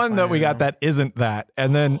there's one that we got that isn't that,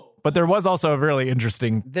 and then but there was also a really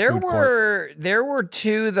interesting. There food court. were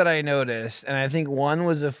two that I noticed, and I think one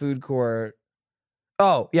was a food court.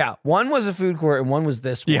 Oh yeah, one was a food court, and one was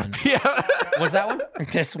this one. Yeah. Was that one?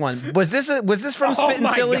 This one was this from Spit and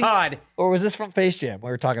Silly, God. or was this from Face Jam? We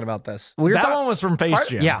were talking about this. That one was from Face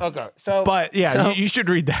Jam. Yeah. Okay, so But yeah, you should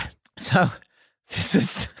read that so this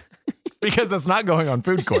is because that's not going on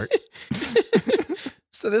food court.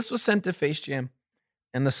 so this was sent to Face Jam,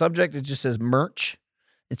 and the subject it just says merch.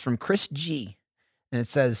 It's from Chris G, and it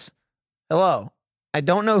says, "Hello. I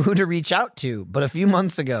don't know who to reach out to, but a few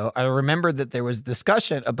months ago, I remembered that there was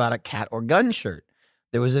discussion about a cat or gun shirt.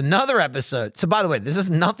 There was another episode. So, by the way, this has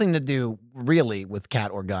nothing to do really with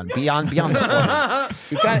cat or gun. Beyond the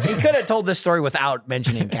format. He could have told this story without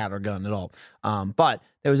mentioning cat or gun at all. But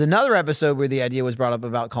there was another episode where the idea was brought up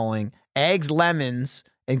about calling eggs lemons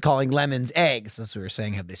and calling lemons eggs. That's what we were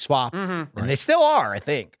saying. Have they swapped? And they still are, I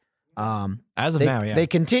think. As of now, yeah. They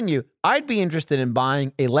continue. I'd be interested in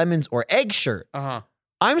buying a lemons or egg shirt.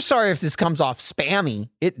 I'm sorry if this comes off spammy.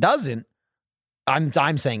 It doesn't.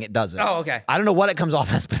 I'm saying it doesn't. Oh, okay. I don't know what it comes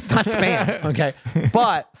off as, but it's not spam. Okay.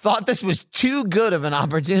 But thought this was too good of an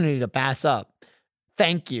opportunity to pass up.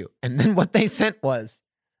 Thank you. And then what they sent was,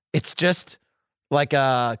 it's just like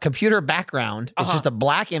a computer background. It's just a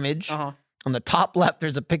black image. On the top left,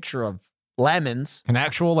 there's a picture of lemons. An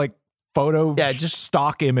actual like photo, just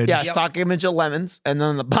stock image. Yeah, stock image of lemons. And then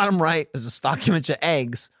on the bottom right is a stock image of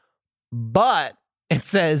eggs. But it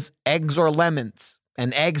says eggs or lemons.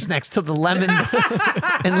 And eggs next to the lemons.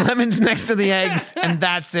 And lemons next to the eggs. And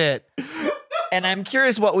that's it. And I'm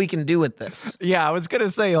curious what we can do with this. Yeah, I was going to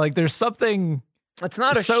say, like, there's something... It's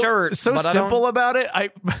not a shirt. So simple about it.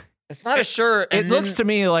 It's not a shirt. It looks to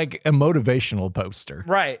me like a motivational poster.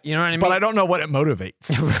 Right. You know what I mean? But I don't know what it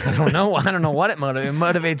motivates. I don't know what it motivates. It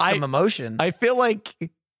motivates some emotion. I feel like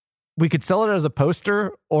we could sell it as a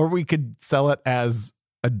poster or we could sell it as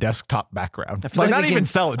a desktop background. Like not even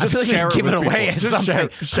sell it. Just share it. Give it with away people. as Just something.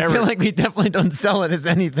 share I feel it. like we definitely don't sell it as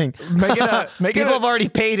anything. People have already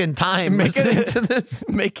paid in time listening to this.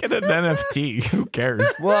 Make it an NFT. Who cares?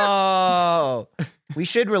 Whoa. We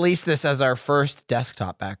should release this as our first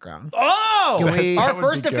desktop background. Oh! Our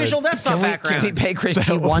first be good. official desktop background. Can we pay Chris G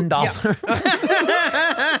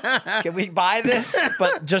 $1? Can we buy this?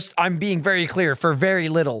 But just, I'm being very clear, for very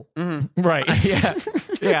little. Right. Yeah.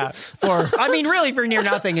 Yeah. I mean, really, for near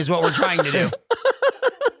nothing is what we're trying to do.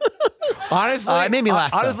 Honestly, it made me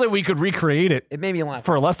laugh, though. Honestly, we could recreate it It made me laugh.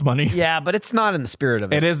 for less money. Yeah, but it's not in the spirit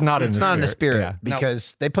of it. It is not in It's the not in the spirit, spirit yeah.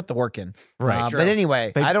 because they put the work in. Right. But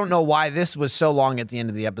anyway, I don't know why this was so long at the end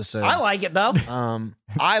of the episode. I like it, though.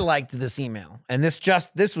 I liked this email, and this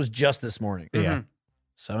was just this morning. Yeah.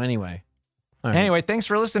 So anyway. All right. Anyway, thanks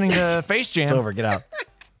for listening to Face Jam. It's over. Get out.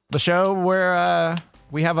 The show where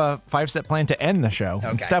we have a 5-step plan to end the show.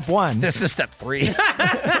 And step 1 This is step 3.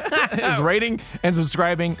 is rating and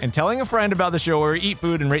subscribing and telling a friend about the show where we eat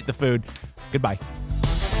food and rate the food. Goodbye.